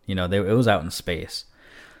planet. You know, it was out in space.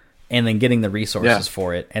 And then getting the resources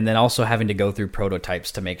for it, and then also having to go through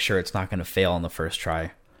prototypes to make sure it's not going to fail on the first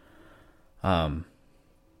try. Not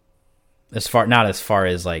as far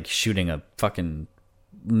as like shooting a fucking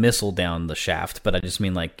missile down the shaft, but I just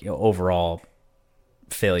mean like, you know, overall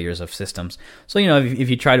failures of systems. So, you know, if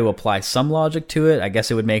you try to apply some logic to it, I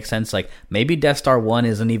guess it would make sense. Like maybe Death Star 1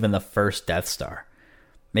 isn't even the first Death Star.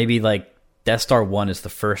 Maybe like Death Star 1 is the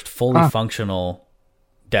first fully functional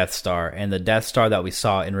Death Star, and the Death Star that we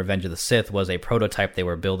saw in Revenge of the Sith was a prototype they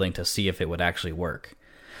were building to see if it would actually work.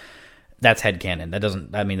 That's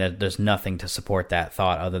headcanon. There's nothing to support that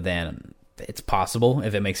thought other than it's possible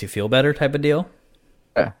if it makes you feel better type of deal.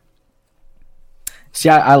 Yeah. See,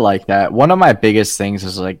 I like that. One of my biggest things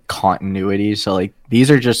is like continuity. So like these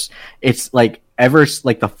are just, it's like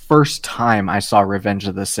like the first time I saw Revenge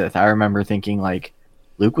of the Sith, I remember thinking like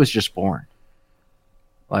Luke was just born.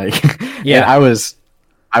 Like, yeah, I was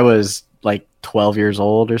like 12 years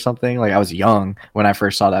old or something. Like I was young when I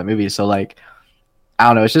first saw that movie. So like, I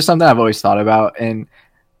don't know. It's just something I've always thought about. And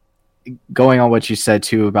going on what you said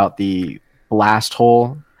too about the blast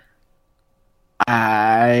hole,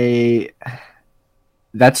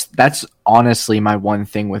 that's honestly my one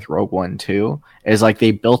thing with Rogue One too, is like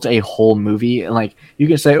they built a whole movie, and like you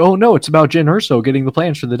can say, oh no, it's about Jyn Erso getting the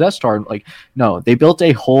plans for the Death Star. Like, no, they built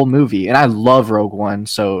a whole movie, and I love Rogue One,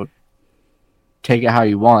 so take it how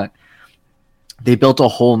you want. They built a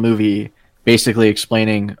whole movie basically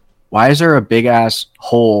explaining why is there a big ass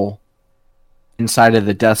hole inside of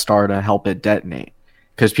the Death Star to help it detonate.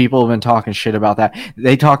 Because people have been talking shit about that.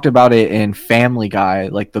 They talked about it in Family Guy,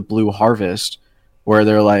 like the Blue Harvest, where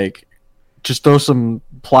they're like, just throw some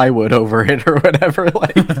plywood over it or whatever.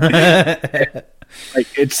 Like, like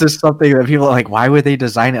it's just something that people are like, why would they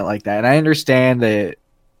design it like that? And I understand that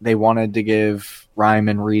they wanted to give rhyme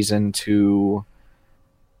and reason to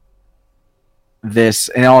this.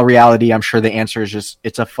 In all reality, I'm sure the answer is just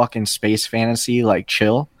it's a fucking space fantasy. Like,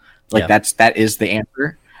 chill. Like that is the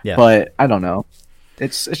answer. Yeah. But I don't know.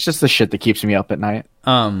 It's just the shit that keeps me up at night.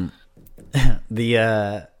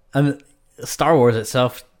 The Star Wars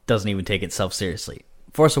itself doesn't even take itself seriously.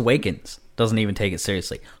 Force Awakens doesn't even take it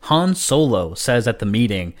seriously. Han Solo says at the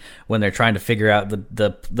meeting when they're trying to figure out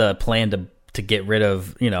the plan to get rid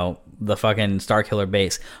of, you know, the fucking Starkiller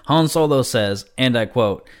base. Han Solo says, and I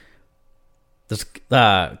quote, "This,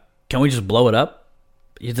 can we just blow it up?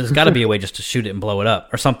 There's got to be a way just to shoot it and blow it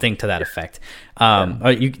up," or something to that effect.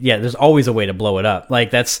 There's always a way to blow it up.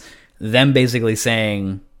 Like, that's them basically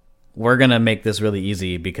saying, we're going to make this really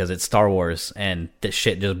easy because it's Star Wars and this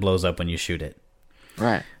shit just blows up when you shoot it.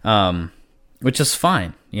 Right. Which is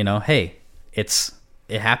fine. You know, hey, it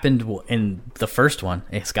happened in the first one.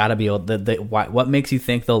 It's got to be what makes you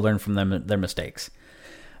think they'll learn from their mistakes?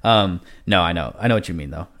 No, I know what you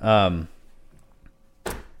mean though.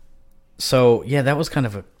 So yeah, that was kind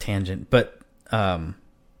of a tangent, but I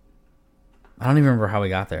don't even remember how we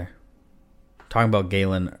got there. Talking about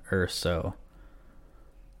Galen Erso.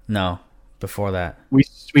 No, before that. We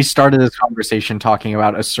started this conversation talking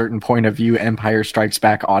about a certain point of view Empire Strikes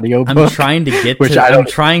Back audiobook. I'm trying to get to I'm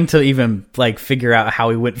trying to even like figure out how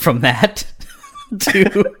we went from that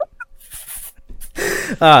to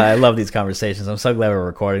I love these conversations. I'm so glad we're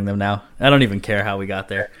recording them now. I don't even care how we got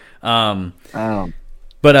there.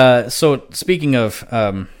 But so speaking of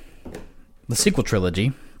the sequel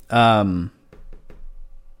trilogy,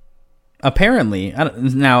 apparently I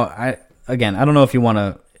don't know if you want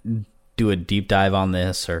to do a deep dive on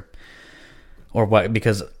this or what,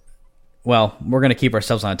 because, well, we're going to keep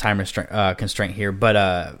ourselves on a time constraint here,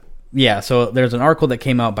 but so there's an article that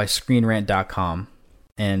came out by ScreenRant.com,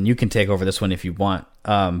 and you can take over this one if you want,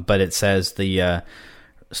 but it says the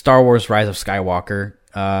Star Wars Rise of Skywalker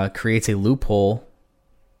creates a loophole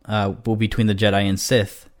between the Jedi and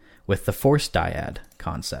Sith with the Force dyad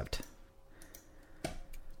concept.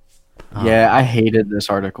 Yeah, I hated this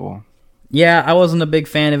article. Yeah, I wasn't a big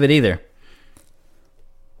fan of it either.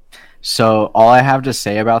 So all I have to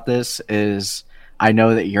say about this is I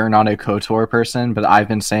know that you're not a KOTOR person, but I've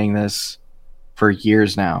been saying this for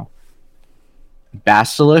years now.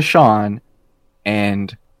 Bastila Shan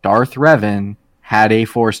and Darth Revan had a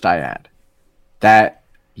Force dyad. That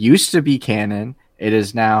used to be canon. It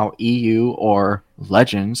is now EU or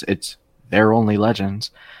Legends. They're only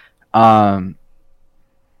Legends.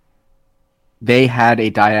 They had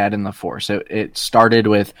a dyad in the Force. It started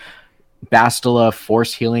with Bastila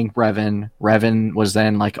force healing Revan. Revan was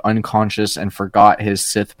then like unconscious and forgot his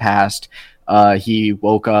Sith past. He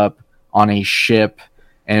woke up on a ship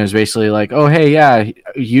and it was basically like, oh, hey, yeah,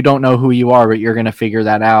 you don't know who you are, but you're going to figure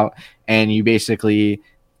that out. And you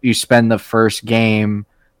spend the first game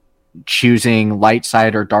choosing light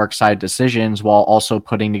side or dark side decisions while also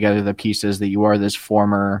putting together the pieces that you are this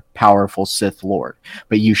former powerful Sith Lord.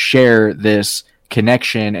 But you share this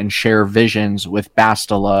connection and share visions with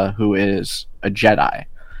Bastila, who is a Jedi.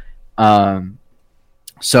 And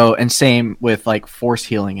same with like force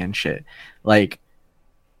healing and shit. Like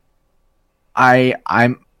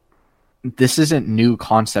this isn't new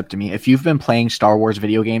concept to me. If you've been playing Star Wars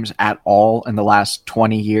video games at all in the last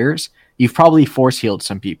 20 years, you've probably force healed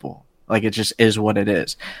some people. Like, it just is what it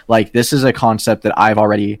is. Like, this is a concept that I've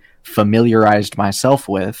already familiarized myself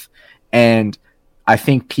with. And I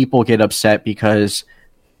think people get upset because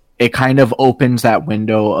it kind of opens that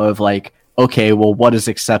window of like, okay, well, what is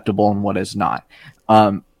acceptable and what is not?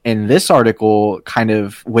 In this article, kind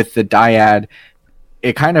of with the dyad,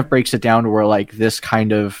 it kind of breaks it down to where like this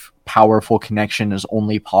kind of powerful connection is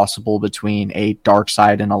only possible between a dark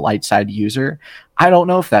side and a light side user. I don't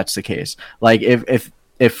know if that's the case. Like, if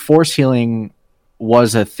force healing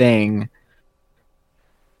was a thing,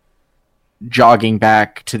 jogging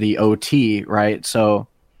back to the OT, right? So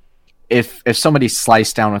if somebody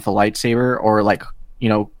sliced down with a lightsaber, or like, you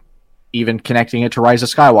know, even connecting it to Rise of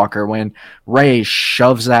Skywalker, when Rey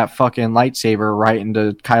shoves that fucking lightsaber right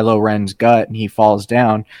into Kylo Ren's gut and he falls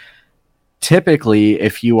down, typically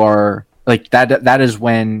if you are like that is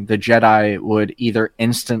when the Jedi would either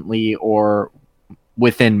instantly or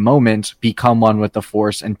within moments become one with the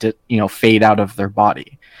Force and fade out of their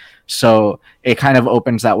body. So it kind of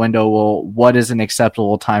opens that window. Well, what is an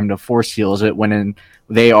acceptable time to force heal? Is it when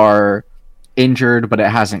they are injured but it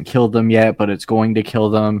hasn't killed them yet, but it's going to kill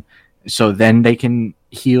them, so then they can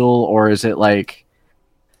heal? Or is it like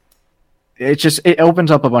it opens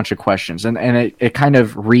up a bunch of questions, and it kind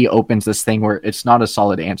of reopens this thing where it's not a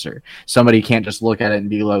solid answer. Somebody can't just look at it and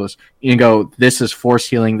be lows, you go, this is force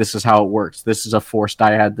healing, this is how it works, this is a force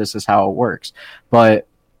dyad, this is how it works. But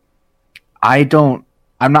I don't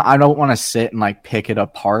want to sit and like pick it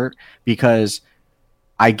apart, because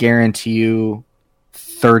I guarantee you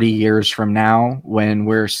 30 years from now, when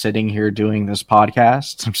we're sitting here doing this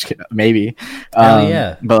podcast, I'm just kidding, maybe,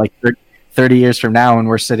 yeah. But like 30 years from now, when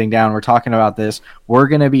we're sitting down, we're talking about this, we're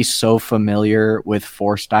going to be so familiar with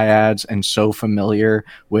force dyads and so familiar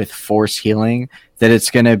with force healing that it's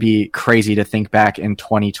going to be crazy to think back in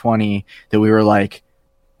 2020 that we were like,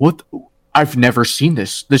 what? I've never seen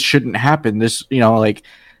this. This shouldn't happen. This, like,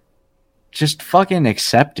 just fucking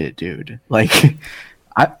accept it, dude. Like,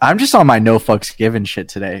 I'm just on my no fucks given shit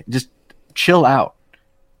today. Just chill out.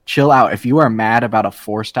 Chill out. If you are mad about a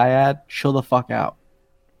force dyad, chill the fuck out.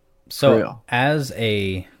 So as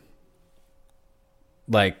a,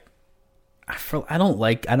 like, I don't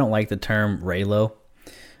like the term Reylo,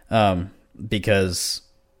 because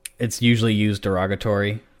it's usually used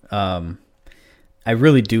derogatory. I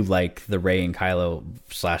really do like the Rey and Kylo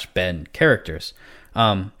 / Ben characters.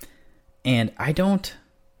 And I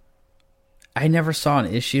never saw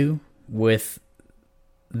an issue with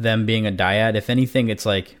them being a dyad. If anything, it's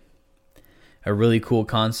like a really cool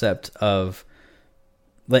concept of,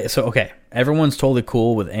 like, so, okay, everyone's totally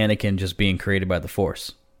cool with Anakin just being created by the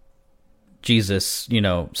Force. Jesus,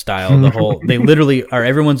 style, the whole, they literally are,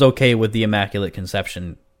 everyone's okay with the Immaculate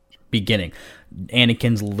Conception beginning.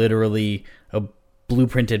 Anakin's literally a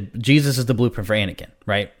blueprinted, Jesus is the blueprint for Anakin,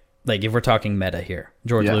 right? Like, if we're talking meta here,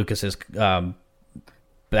 George Lucas's,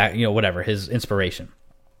 whatever, his inspiration.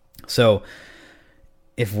 So,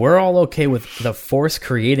 if we're all okay with the Force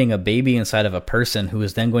creating a baby inside of a person who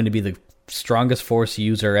is then going to be the strongest Force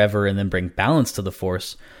user ever and then bring balance to the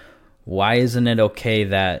Force, why isn't it okay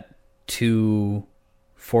that two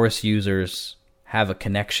Force users have a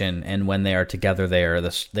connection, and when they are together they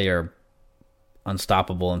are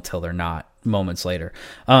unstoppable until they're not moments later?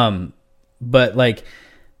 But like,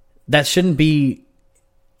 that shouldn't be,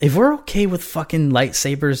 if we're okay with fucking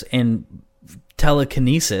lightsabers and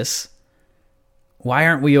telekinesis, why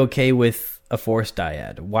aren't we okay with a force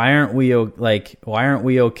dyad? Why aren't we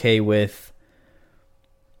okay with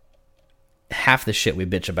half the shit we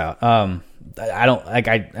bitch about? I don't like,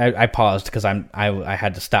 I paused because I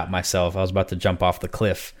had to stop myself. I was about to jump off the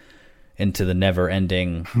cliff into the never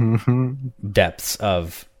ending depths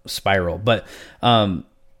of Spiral. But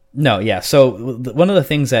no, yeah. So one of the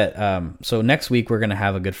things that, so next week we're going to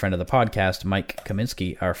have a good friend of the podcast, Mike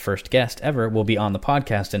Kaminsky, our first guest ever, will be on the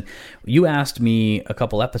podcast. And you asked me a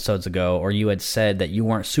couple episodes ago, or you had said that you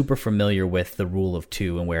weren't super familiar with the rule of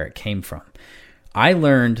two and where it came from. I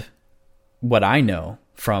learned what I know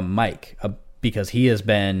from Mike, because he has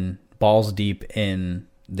been balls deep in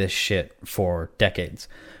this shit for decades.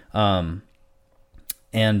 And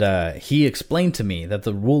he explained to me that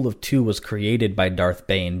the rule of two was created by Darth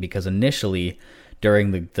Bane, because initially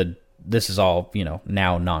during the this is all,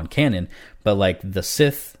 now non-canon, but like the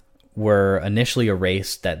Sith were initially a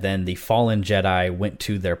race that then the fallen Jedi went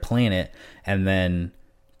to their planet and then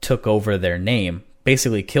took over their name,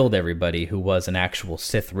 basically killed everybody who was an actual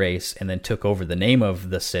Sith race, and then took over the name of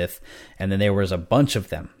the Sith. And then there was a bunch of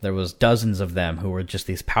them. There was dozens of them who were just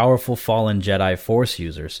these powerful fallen Jedi Force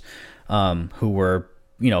users, who were,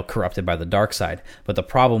 corrupted by the dark side. But the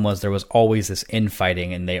problem was there was always this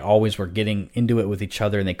infighting, and they always were getting into it with each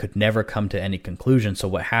other, and they could never come to any conclusion. So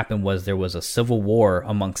what happened was there was a civil war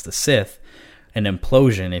amongst the Sith, an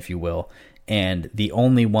implosion, if you will, and the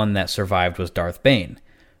only one that survived was Darth Bane.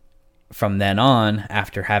 From then on,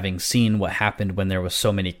 after having seen what happened when there was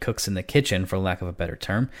so many cooks in the kitchen, for lack of a better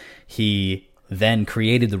term, he then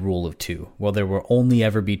created the rule of two. Well, there will only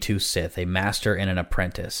ever be two Sith, a master and an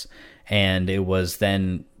apprentice. And it was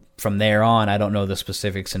then, from there on, I don't know the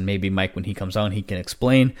specifics, and maybe Mike, when he comes on, he can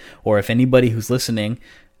explain. Or if anybody who's listening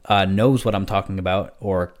knows what I'm talking about,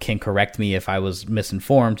 or can correct me if I was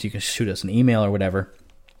misinformed, you can shoot us an email or whatever.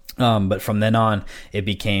 But from then on, it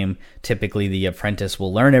became typically the apprentice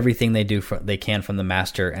will learn everything they can from the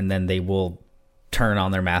master, and then they will turn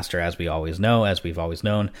on their master, as we've always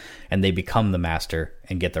known, and they become the master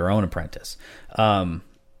and get their own apprentice.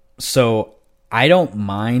 So I don't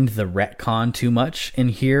mind the retcon too much in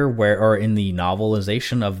here, or in the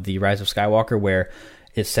novelization of The Rise of Skywalker, where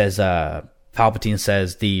it says, Palpatine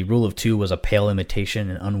says the rule of two was a pale imitation,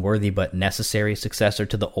 an unworthy but necessary successor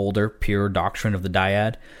to the older, pure doctrine of the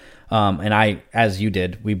dyad. And I, as you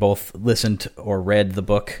did, we both listened or read the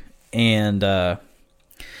book, and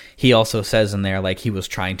he also says in there, like, he was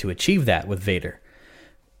trying to achieve that with Vader.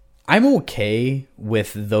 I'm okay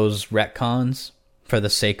with those retcons for the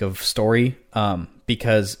sake of story,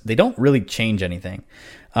 because they don't really change anything.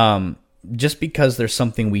 Just because there's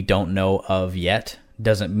something we don't know of yet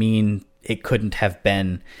doesn't mean it couldn't have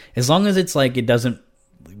been. As long as it's like, it doesn't,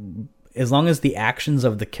 as long as the actions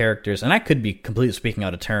of the characters, and I could be completely speaking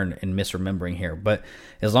out of turn and misremembering here, but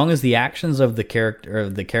as long as the actions of the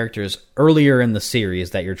characters earlier in the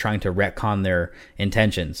series that you're trying to retcon their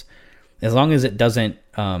intentions, as long as it doesn't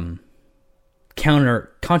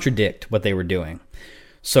contradict what they were doing.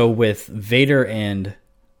 So with Vader and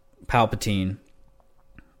Palpatine,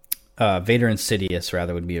 Vader and Sidious,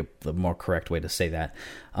 rather, would be the more correct way to say that.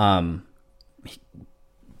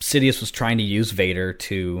 Sidious was trying to use Vader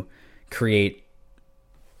to create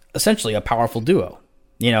essentially a powerful duo.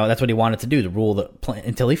 You know, that's what he wanted to do, to rule the planet,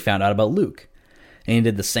 until he found out about Luke. And he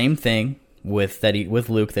did the same thing with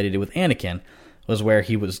Luke that he did with Anakin, was where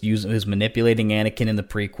he was manipulating Anakin in the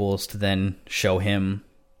prequels to then show him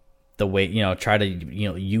the way, you know, try to, you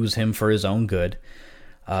know, use him for his own good.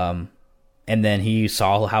 And then he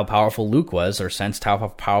saw how powerful Luke was, or sensed how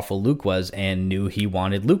powerful Luke was, and knew he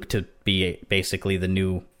wanted Luke to be basically the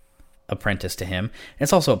new apprentice to him.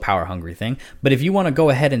 It's also a power-hungry thing. But if you want to go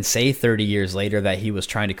ahead and say 30 years later that he was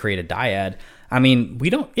trying to create a dyad, I mean, we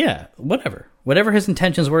don't, yeah, whatever. Whatever his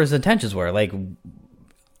intentions were. Like,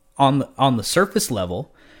 on the surface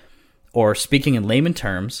level, or speaking in layman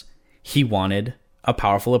terms, he wanted a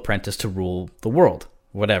powerful apprentice to rule the world.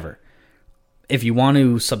 Whatever. If you want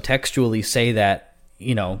to subtextually say that,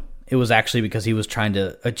 you know, it was actually because he was trying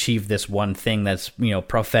to achieve this one thing that's, you know,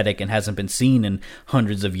 prophetic and hasn't been seen in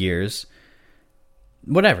hundreds of years,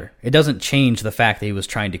 whatever. It doesn't change the fact that he was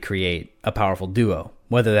trying to create a powerful duo,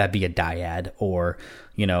 whether that be a dyad or,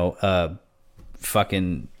 you know, a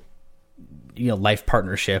fucking, you know, life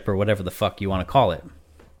partnership or whatever the fuck you want to call it.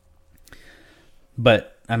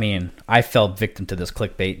 But, I mean, I fell victim to this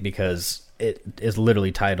clickbait because it is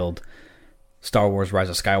literally titled Star Wars Rise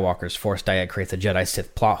of Skywalker's Force Dyad creates a Jedi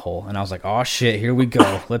Sith plot hole. And I was like, oh shit, here we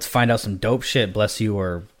go. Let's find out some dope shit, bless you,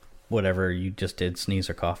 or whatever you just did, sneeze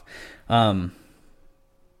or cough. I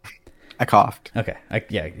coughed. Okay.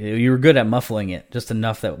 Yeah, you were good at muffling it, just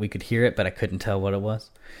enough that we could hear it, but I couldn't tell what it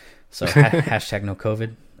was. So hashtag no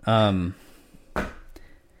COVID.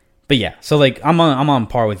 But yeah, so like I'm on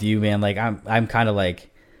par with you, man. Like I'm kind of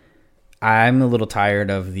like, I'm a little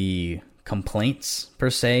tired of the complaints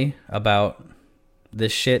per se about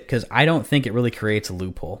this shit, because I don't think it really creates a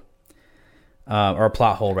loophole, or a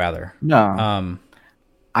plot hole rather. No.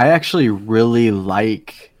 I actually really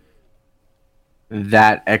like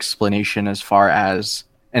that explanation, as far as,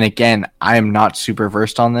 and again, I am not super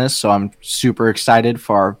versed on this, so I'm super excited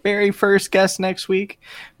for our very first guest next week.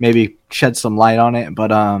 Maybe shed some light on it,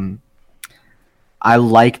 but I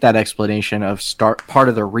like that explanation of part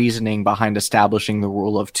of the reasoning behind establishing the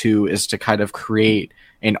rule of two is to kind of create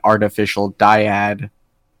an artificial dyad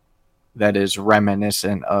that is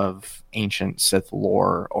reminiscent of ancient Sith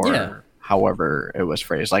lore, or however it was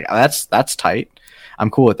phrased. Like, that's tight.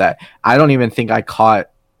 I'm cool with that. I don't even think I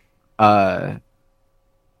caught Mr.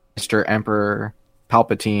 Emperor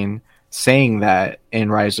Palpatine saying that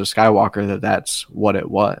in Rise of Skywalker, that's what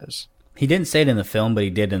it was. He didn't say it in the film, but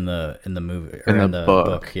he did in the movie, or in the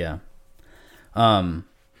book. Yeah.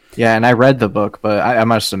 Yeah, and I read the book, but I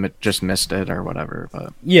must have just missed it or whatever.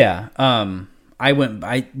 But yeah,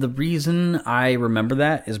 the reason I remember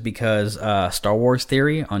that is because Star Wars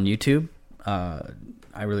Theory on YouTube.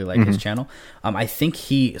 I really like his channel. I think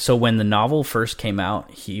so when the novel first came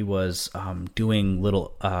out, he was doing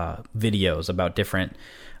little videos about different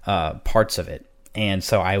parts of it, and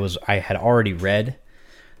so I had already read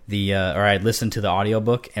or I listened to the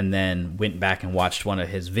audiobook and then went back and watched one of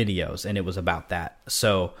his videos, and it was about that.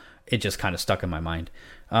 So it just kind of stuck in my mind.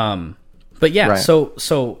 But yeah, right.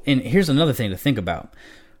 So and here's another thing to think about.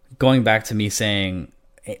 Going back to me saying,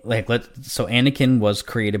 like, so Anakin was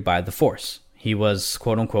created by the Force. He was,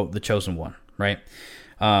 quote unquote, the chosen one, right?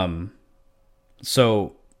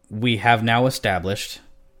 So we have now established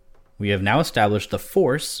the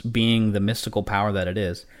Force, being the mystical power that it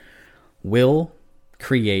is, will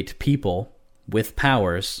create people with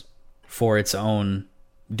powers for its own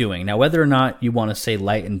doing. Now, whether or not you want to say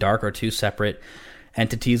light and dark are two separate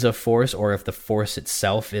entities of Force, or if the Force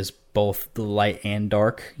itself is both the light and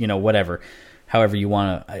dark, you know, whatever, however you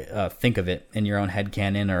want to think of it in your own head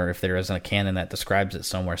canon, or if there isn't a canon that describes it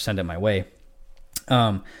somewhere, send it my way.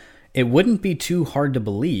 It wouldn't be too hard to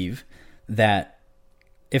believe that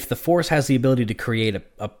if the Force has the ability to create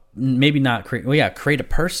create a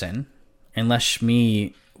person, unless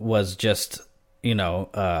Shmi was just, you know,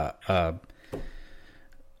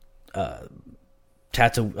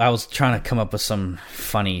 I was trying to come up with some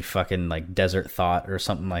funny fucking like desert thought or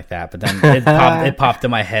something like that, but then it popped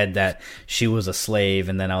in my head that she was a slave,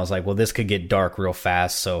 and then I was like, well, this could get dark real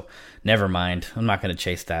fast, so never mind. I'm not going to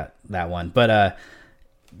chase that one. But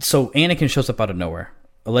so Anakin shows up out of nowhere.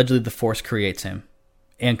 Allegedly, the Force creates him,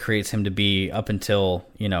 and creates him to be, up until,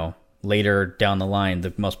 you know, later down the line,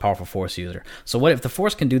 the most powerful Force user. So what if the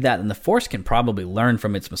Force can do that? Then the Force can probably learn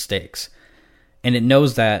from its mistakes. And it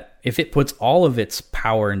knows that if it puts all of its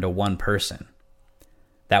power into one person,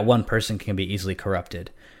 that one person can be easily corrupted.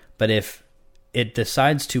 But if it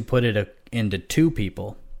decides to put it into two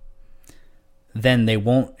people, then they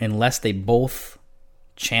won't, unless they both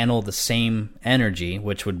channel the same energy,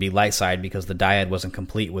 which would be light side, because the dyad wasn't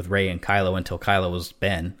complete with Rey and Kylo until Kylo was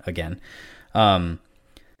Ben again.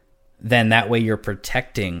 Then that way you're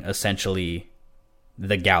protecting, essentially,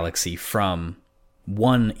 the galaxy from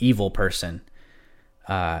one evil person.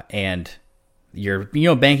 And you're, you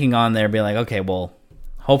know, banking on there being like, okay, well,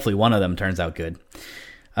 hopefully one of them turns out good.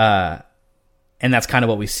 And that's kind of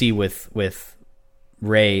what we see with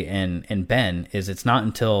Rey and Ben, is it's not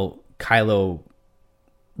until Kylo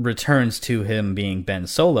returns to him being Ben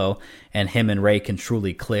Solo and him and Rey can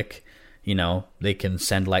truly click, you know, they can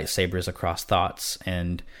send lightsabers across thoughts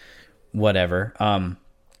and whatever.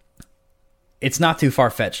 It's not too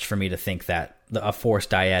far-fetched for me to think that a Force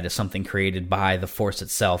dyad is something created by the Force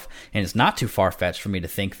itself, and it's not too far-fetched for me to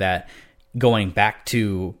think that going back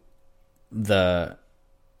to the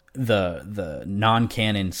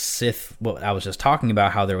non-canon Sith, what I was just talking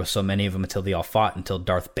about, how there was so many of them until they all fought until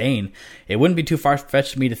Darth Bane, it wouldn't be too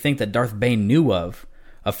far-fetched for me to think that Darth Bane knew of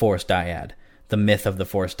a Force dyad, the myth of the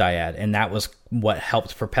Force dyad, and that was what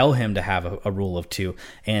helped propel him to have a rule of two.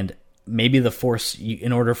 And maybe the Force,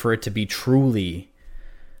 in order for it to be truly,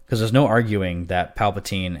 because there's no arguing that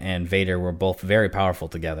Palpatine and Vader were both very powerful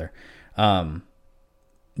together,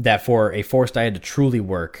 that for a Force dyad to truly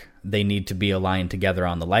work, they need to be aligned together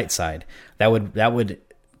on the light side. That would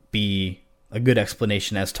be a good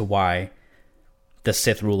explanation as to why the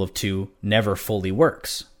Sith rule of two never fully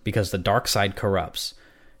works, because the dark side corrupts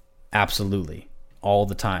absolutely all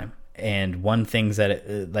the time. And one thing's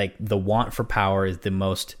that like the want for power is the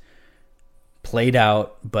most played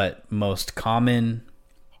out but most common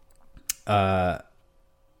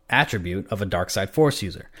attribute of a dark side Force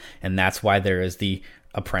user, and that's why there is the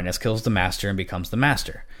apprentice kills the master and becomes the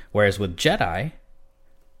master. Whereas with Jedi,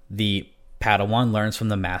 the Padawan learns from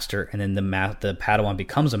the master, and then the Padawan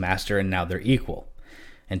becomes a master, and now they're equal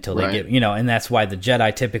until they get, you know. And that's why the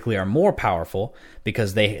Jedi typically are more powerful,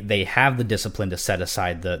 because they have the discipline to set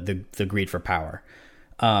aside the greed for power.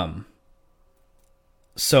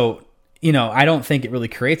 So, you know, I don't think it really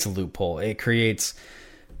creates a loophole. It creates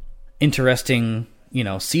interesting, you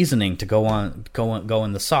know, seasoning to go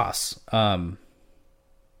in the sauce. The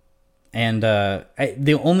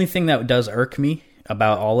only thing that does irk me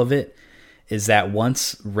about all of it is that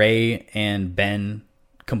once Rey and Ben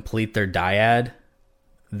complete their dyad,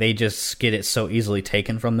 they just get it so easily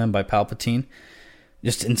taken from them by Palpatine.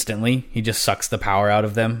 Just instantly. He just sucks the power out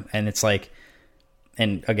of them. And it's like,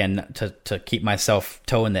 and again, to keep myself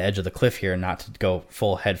toeing the edge of the cliff here, not to go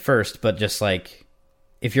full head first, but just like,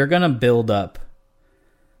 if you're going to build up,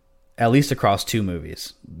 at least across two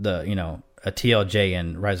movies, a TLJ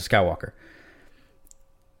and Rise of Skywalker,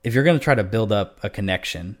 if you're going to try to build up a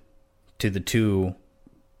connection to the two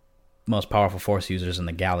most powerful Force users in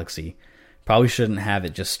the galaxy, probably shouldn't have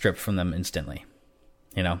it just stripped from them instantly,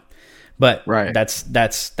 you know? But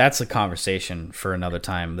that's a conversation for another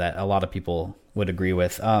time that a lot of people would agree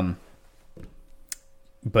with.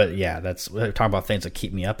 But yeah, we're talking about things that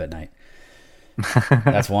keep me up at night.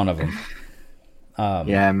 That's one of them.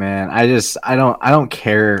 Yeah, man. I don't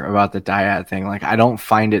care about the dyad thing. Like, I don't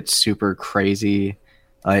find it super crazy.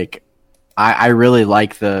 Like, I really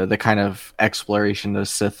like the kind of exploration of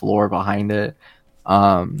Sith lore behind it.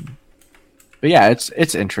 But yeah,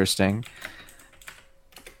 it's interesting.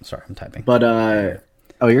 Sorry, I'm typing. But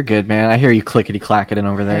oh, you're good, man. I hear you clickety clacking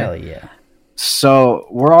over there. Hell yeah. So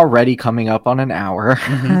we're already coming up on an hour.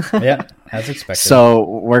 Mm-hmm. Yeah, as expected. So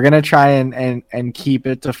we're gonna try and keep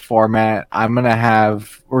it to format.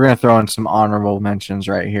 We're gonna throw in some honorable mentions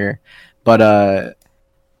right here. But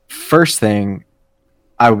first thing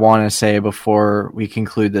I want to say before we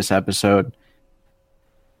conclude this episode,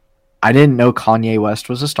 I didn't know Kanye West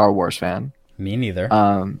was a Star Wars fan. Me neither.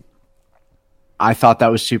 I thought that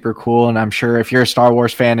was super cool, and I'm sure if you're a Star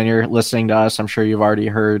Wars fan and you're listening to us, I'm sure you've already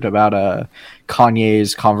heard about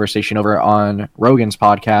Kanye's conversation over on Rogan's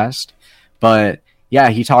podcast. But yeah,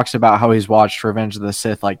 he talks about how he's watched Revenge of the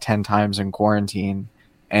Sith like 10 times in quarantine,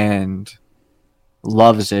 and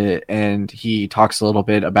loves it, and he talks a little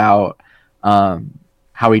bit about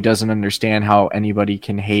how he doesn't understand how anybody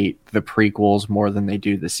can hate the prequels more than they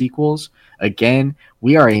do the sequels. Again,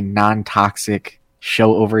 we are a non-toxic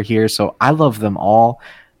show over here, so I love them all.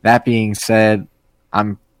 That being said,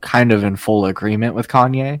 I'm kind of in full agreement with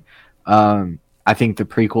Kanye. I think the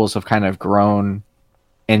prequels have kind of grown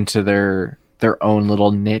into their own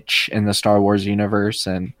little niche in the Star Wars universe,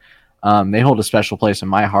 and they hold a special place in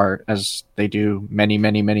my heart, as they do many,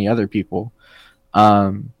 many, many other people.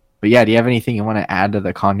 But yeah, do you have anything you want to add to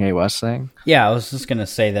the Kanye West thing? Yeah, I was just going to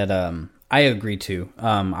say that I agree too.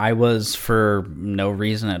 I was, for no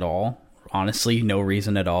reason at all, honestly, no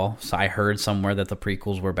reason at all. So I heard somewhere that the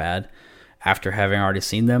prequels were bad after having already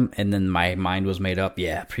seen them, and then my mind was made up,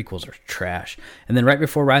 yeah, prequels are trash. And then right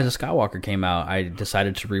before Rise of Skywalker came out, I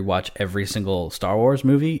decided to rewatch every single Star Wars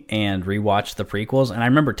movie and rewatch the prequels. And I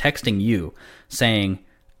remember texting you saying,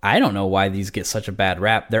 I don't know why these get such a bad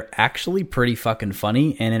rap. They're actually pretty fucking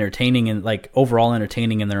funny and entertaining, and like overall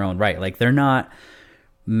entertaining in their own right. Like, they're not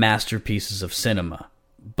masterpieces of cinema,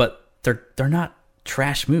 but they're not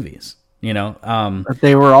trash movies. You know, but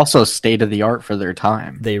they were also state of the art for their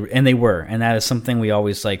time. They were, and that is something we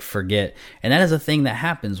always like forget. And that is a thing that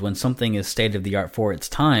happens when something is state of the art for its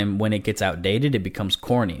time. When it gets outdated, it becomes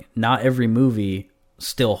corny. Not every movie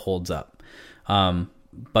still holds up.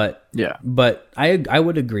 But I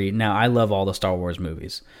would agree. Now, I love all the Star Wars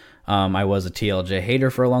movies. I was a TLJ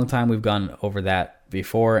hater for a long time. We've gone over that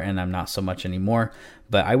before, and I'm not so much anymore.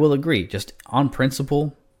 But I will agree, just on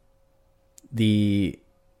principle, the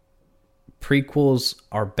prequels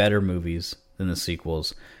are better movies than the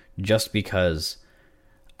sequels, just because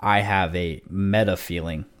I have a meta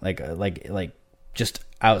feeling, like just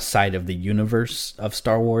outside of the universe of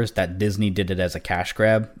Star Wars, that Disney did it as a cash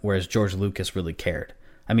grab, whereas George Lucas really cared.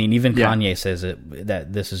 I mean, even Kanye says it,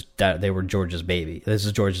 that they were George's baby. This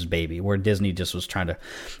is George's baby, where Disney just was trying to.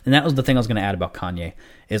 And that was the thing I was going to add about Kanye,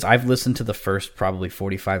 is I've listened to the first probably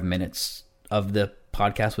 45 minutes of the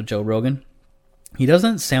podcast with Joe Rogan. He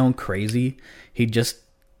doesn't sound crazy. He just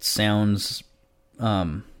sounds,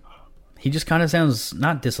 he just kind of sounds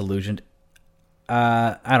not disillusioned.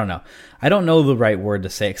 I don't know. I don't know the right word to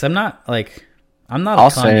say, because I'm not a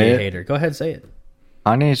Kanye hater. Go ahead, say it.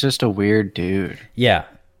 Kanye is just a weird dude. Yeah.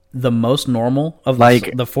 The most normal of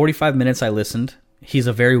the 45 minutes I listened, he's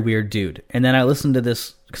a very weird dude. And then I listened to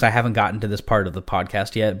this, because I haven't gotten to this part of the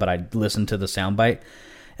podcast yet, but I listened to the soundbite.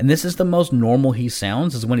 And this is the most normal he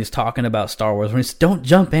sounds, is when he's talking about Star Wars. When he's, "Don't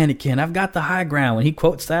jump, Anakin, I've got the high ground." When he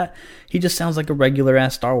quotes that, he just sounds like a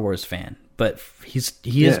regular-ass Star Wars fan. But he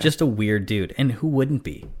is just a weird dude. And who wouldn't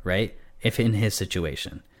be, right? If in his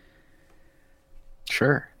situation.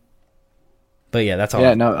 Sure. But yeah, that's all.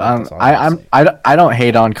 Yeah, no, I don't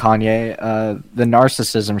hate on Kanye. The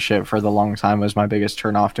narcissism shit for the long time was my biggest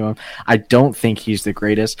turn off to him. I don't think he's the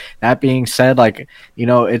greatest. That being said, like, you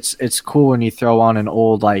know, it's cool when you throw on an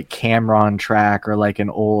old like Cameron track, or like an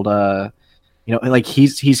old you know, like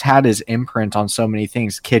he's had his imprint on so many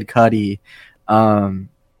things. Kid Cudi.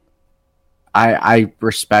 I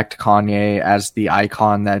respect Kanye as the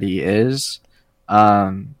icon that he is.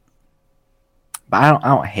 But I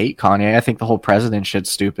don't hate Kanye. I think the whole president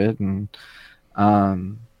shit's stupid, and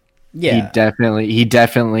he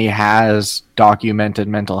definitely has documented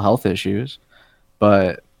mental health issues.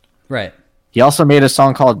 But right, he also made a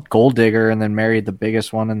song called "Gold Digger" and then married the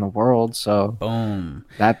biggest one in the world. So boom.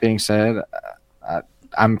 That being said,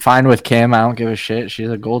 I'm fine with Kim. I don't give a shit. She's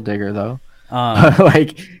a gold digger though.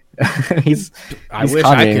 Like he's I wish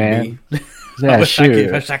Kanye, I could man. be. Yeah, I wish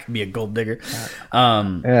shoot. I could be a gold digger.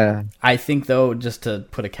 Yeah. I think though, just to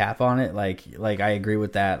put a cap on it, like I agree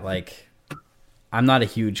with that. Like, I'm not a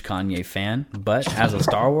huge Kanye fan, but as a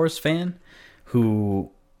Star Wars fan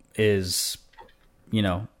who is, you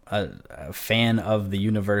know, a fan of the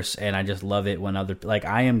universe, and I just love it when I'm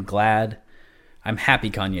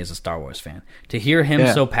happy Kanye is a Star Wars fan. To hear him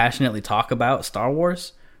so passionately talk about Star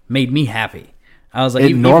Wars made me happy. I was like,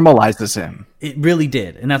 it normalizes him. It really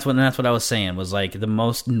did, and that's what I was saying, was like the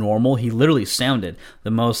most normal. He literally sounded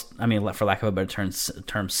the most. I mean, for lack of a better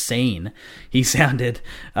term, sane. He sounded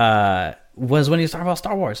was when he was talking about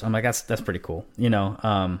Star Wars. I'm like, that's pretty cool, you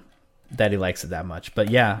know, that he likes it that much. But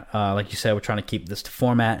yeah, like you said, we're trying to keep this to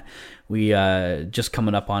format. We just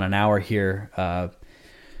coming up on an hour here.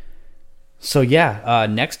 So yeah,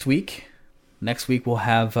 next week we'll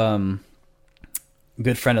have.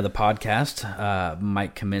 Good friend of the podcast,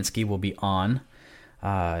 Mike Kaminsky, will be on.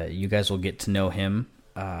 You guys will get to know him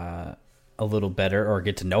a little better, or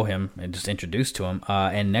get to know him and just introduced to him.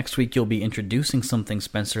 And next week you'll be introducing something,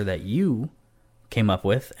 Spencer, that you came up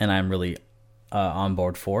with, and I'm really on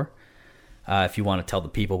board for. if you want to tell the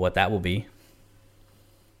people what that will be.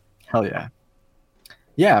 Hell yeah.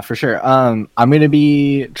 Yeah, for sure. I'm going to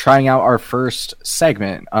be trying out our first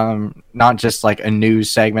segment, not just like a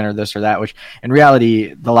news segment or this or that, which in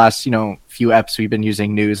reality, the last, few eps we've been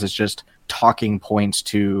using news as just talking points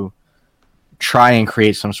to try and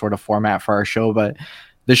create some sort of format for our show. But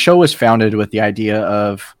the show was founded with the idea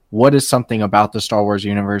of what is something about the Star Wars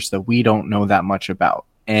universe that we don't know that much about.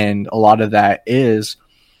 And a lot of that is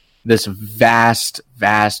this vast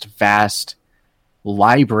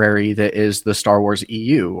library that is the Star Wars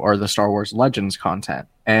EU or the Star Wars Legends content.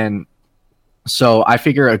 And so I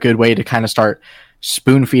figure a good way to kind of start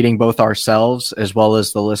spoon feeding both ourselves as well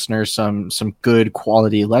as the listeners some good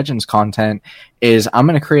quality Legends content is I'm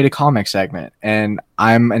going to create a comic segment. And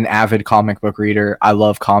I'm an avid comic book reader. I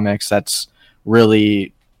love comics. That's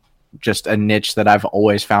really just a niche that I've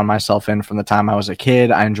always found myself in from the time I was a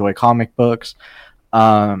kid. I enjoy comic books.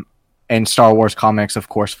 And Star Wars comics, of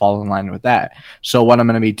course, fall in line with that. So what I'm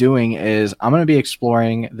going to be doing is I'm going to be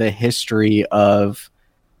exploring the history of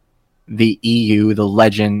the EU, the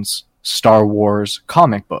Legends, Star Wars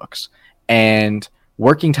comic books. And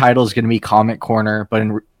working title is going to be Comic Corner, but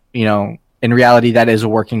in reality, that is a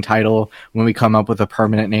working title. When we come up with a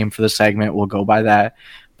permanent name for the segment, we'll go by that.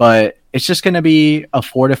 But it's just going to be a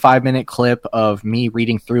 4 to 5 minute clip of me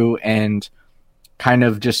reading through and kind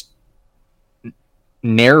of just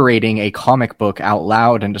narrating a comic book out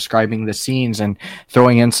loud and describing the scenes and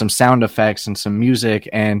throwing in some sound effects and some music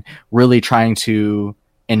and really trying to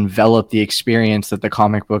envelop the experience that the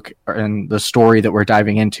comic book and the story that we're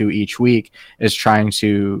diving into each week is trying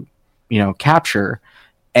to, capture.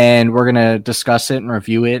 And we're going to discuss it and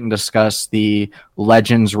review it and discuss the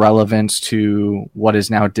Legends relevance to what is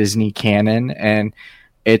now Disney canon. And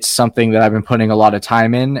it's something that I've been putting a lot of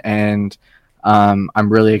time in, and I'm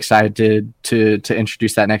really excited to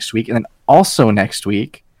introduce that next week. And then also next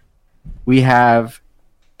week, we have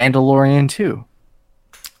Mandalorian 2.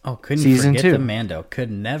 Oh, couldn't Season forget 2. the Mando. Could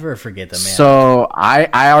never forget the Mando. So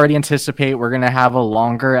I already anticipate we're going to have a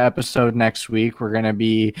longer episode next week. We're going to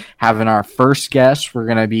be having our first guest. We're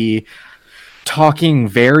going to be talking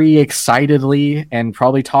very excitedly and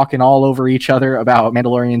probably talking all over each other about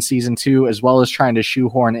Mandalorian Season 2, as well as trying to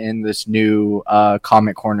shoehorn in this new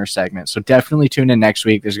Comic Corner segment. So definitely tune in next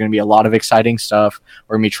week. There's going to be a lot of exciting stuff.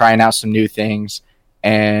 We're going to be trying out some new things.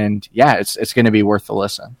 And yeah, it's going to be worth the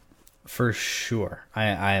listen. For sure.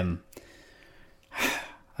 I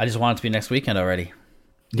just want it to be next weekend already.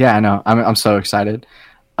 Yeah, I know. I'm so excited.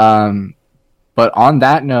 But on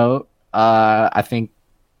that note, I think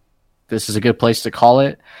this is a good place to call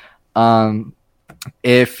it.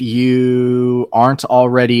 If you aren't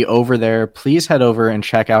already over there, please head over and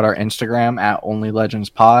check out our Instagram at Only Legends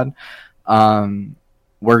Pod.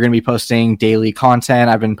 We're going to be posting daily content.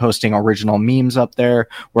 I've been posting original memes up there.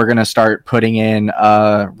 We're going to start putting in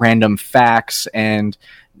random facts and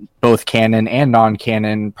both canon and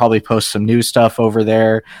non-canon, probably post some new stuff over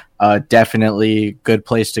there. Definitely good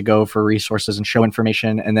place to go for resources and show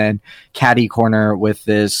information. And then Caddy Corner with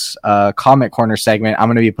this Comic Corner segment, I'm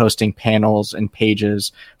going to be posting panels and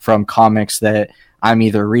pages from comics that I'm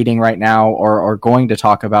either reading right now or going to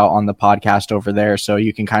talk about on the podcast over there. So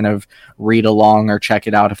you can kind of read along or check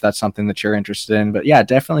it out if that's something that you're interested in. But yeah,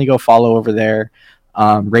 definitely go follow over there.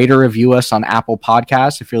 Rate or review us on Apple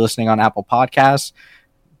Podcasts. If you're listening on Apple Podcasts,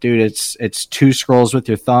 dude, it's 2 scrolls with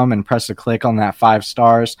your thumb and press a click on that 5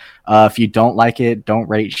 stars. If you don't like it, don't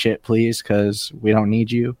rate shit, please, because we don't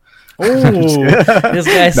need you. Ooh, this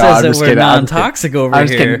guy says that we're non-toxic over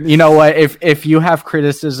here. You know what? If you have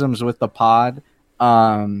criticisms with the pod,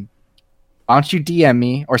 why don't you DM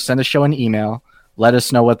me or send the show an email? Let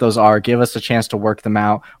us know what those are. Give us a chance to work them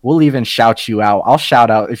out. We'll even shout you out. I'll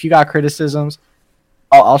shout out if you got criticisms.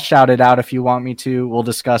 I'll shout it out if you want me to. We'll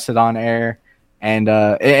discuss it on air. And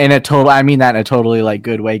I mean that in a totally like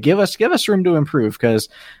good way. Give us room to improve, because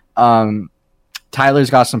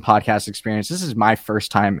Tyler's got some podcast experience. This is my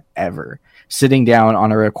first time ever sitting down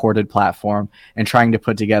on a recorded platform and trying to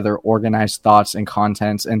put together organized thoughts and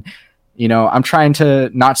contents. And I'm trying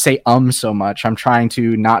to not say so much. I'm trying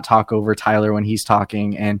to not talk over Tyler when he's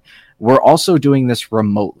talking. And we're also doing this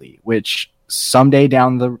remotely, which someday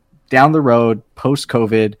down the road,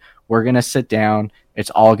 post-COVID, we're gonna sit down. It's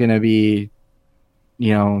all gonna be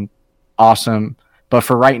awesome. But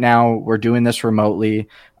for right now, we're doing this remotely.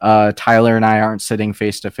 Tyler and I aren't sitting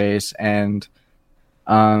face to face, and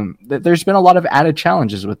there's been a lot of added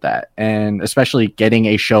challenges with that, and especially getting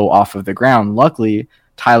a show off of the ground. Luckily,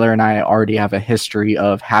 Tyler and I already have a history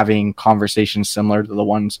of having conversations similar to the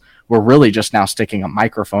ones we're really just now sticking a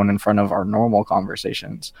microphone in front of our normal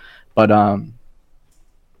conversations. But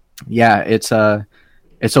yeah, it's a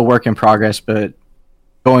work in progress, but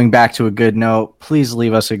going back to a good note, please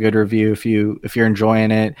leave us a good review if you're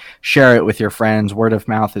enjoying it. Share it with your friends. Word of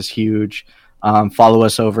mouth is huge. Follow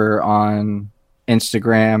us over on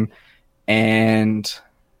Instagram. And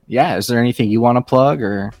yeah, is there anything you want to plug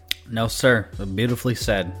or? No, sir. Beautifully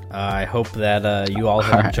said. I hope that you all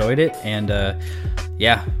have enjoyed it, and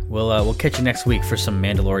yeah, we'll catch you next week for some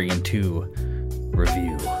Mandalorian 2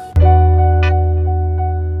 review.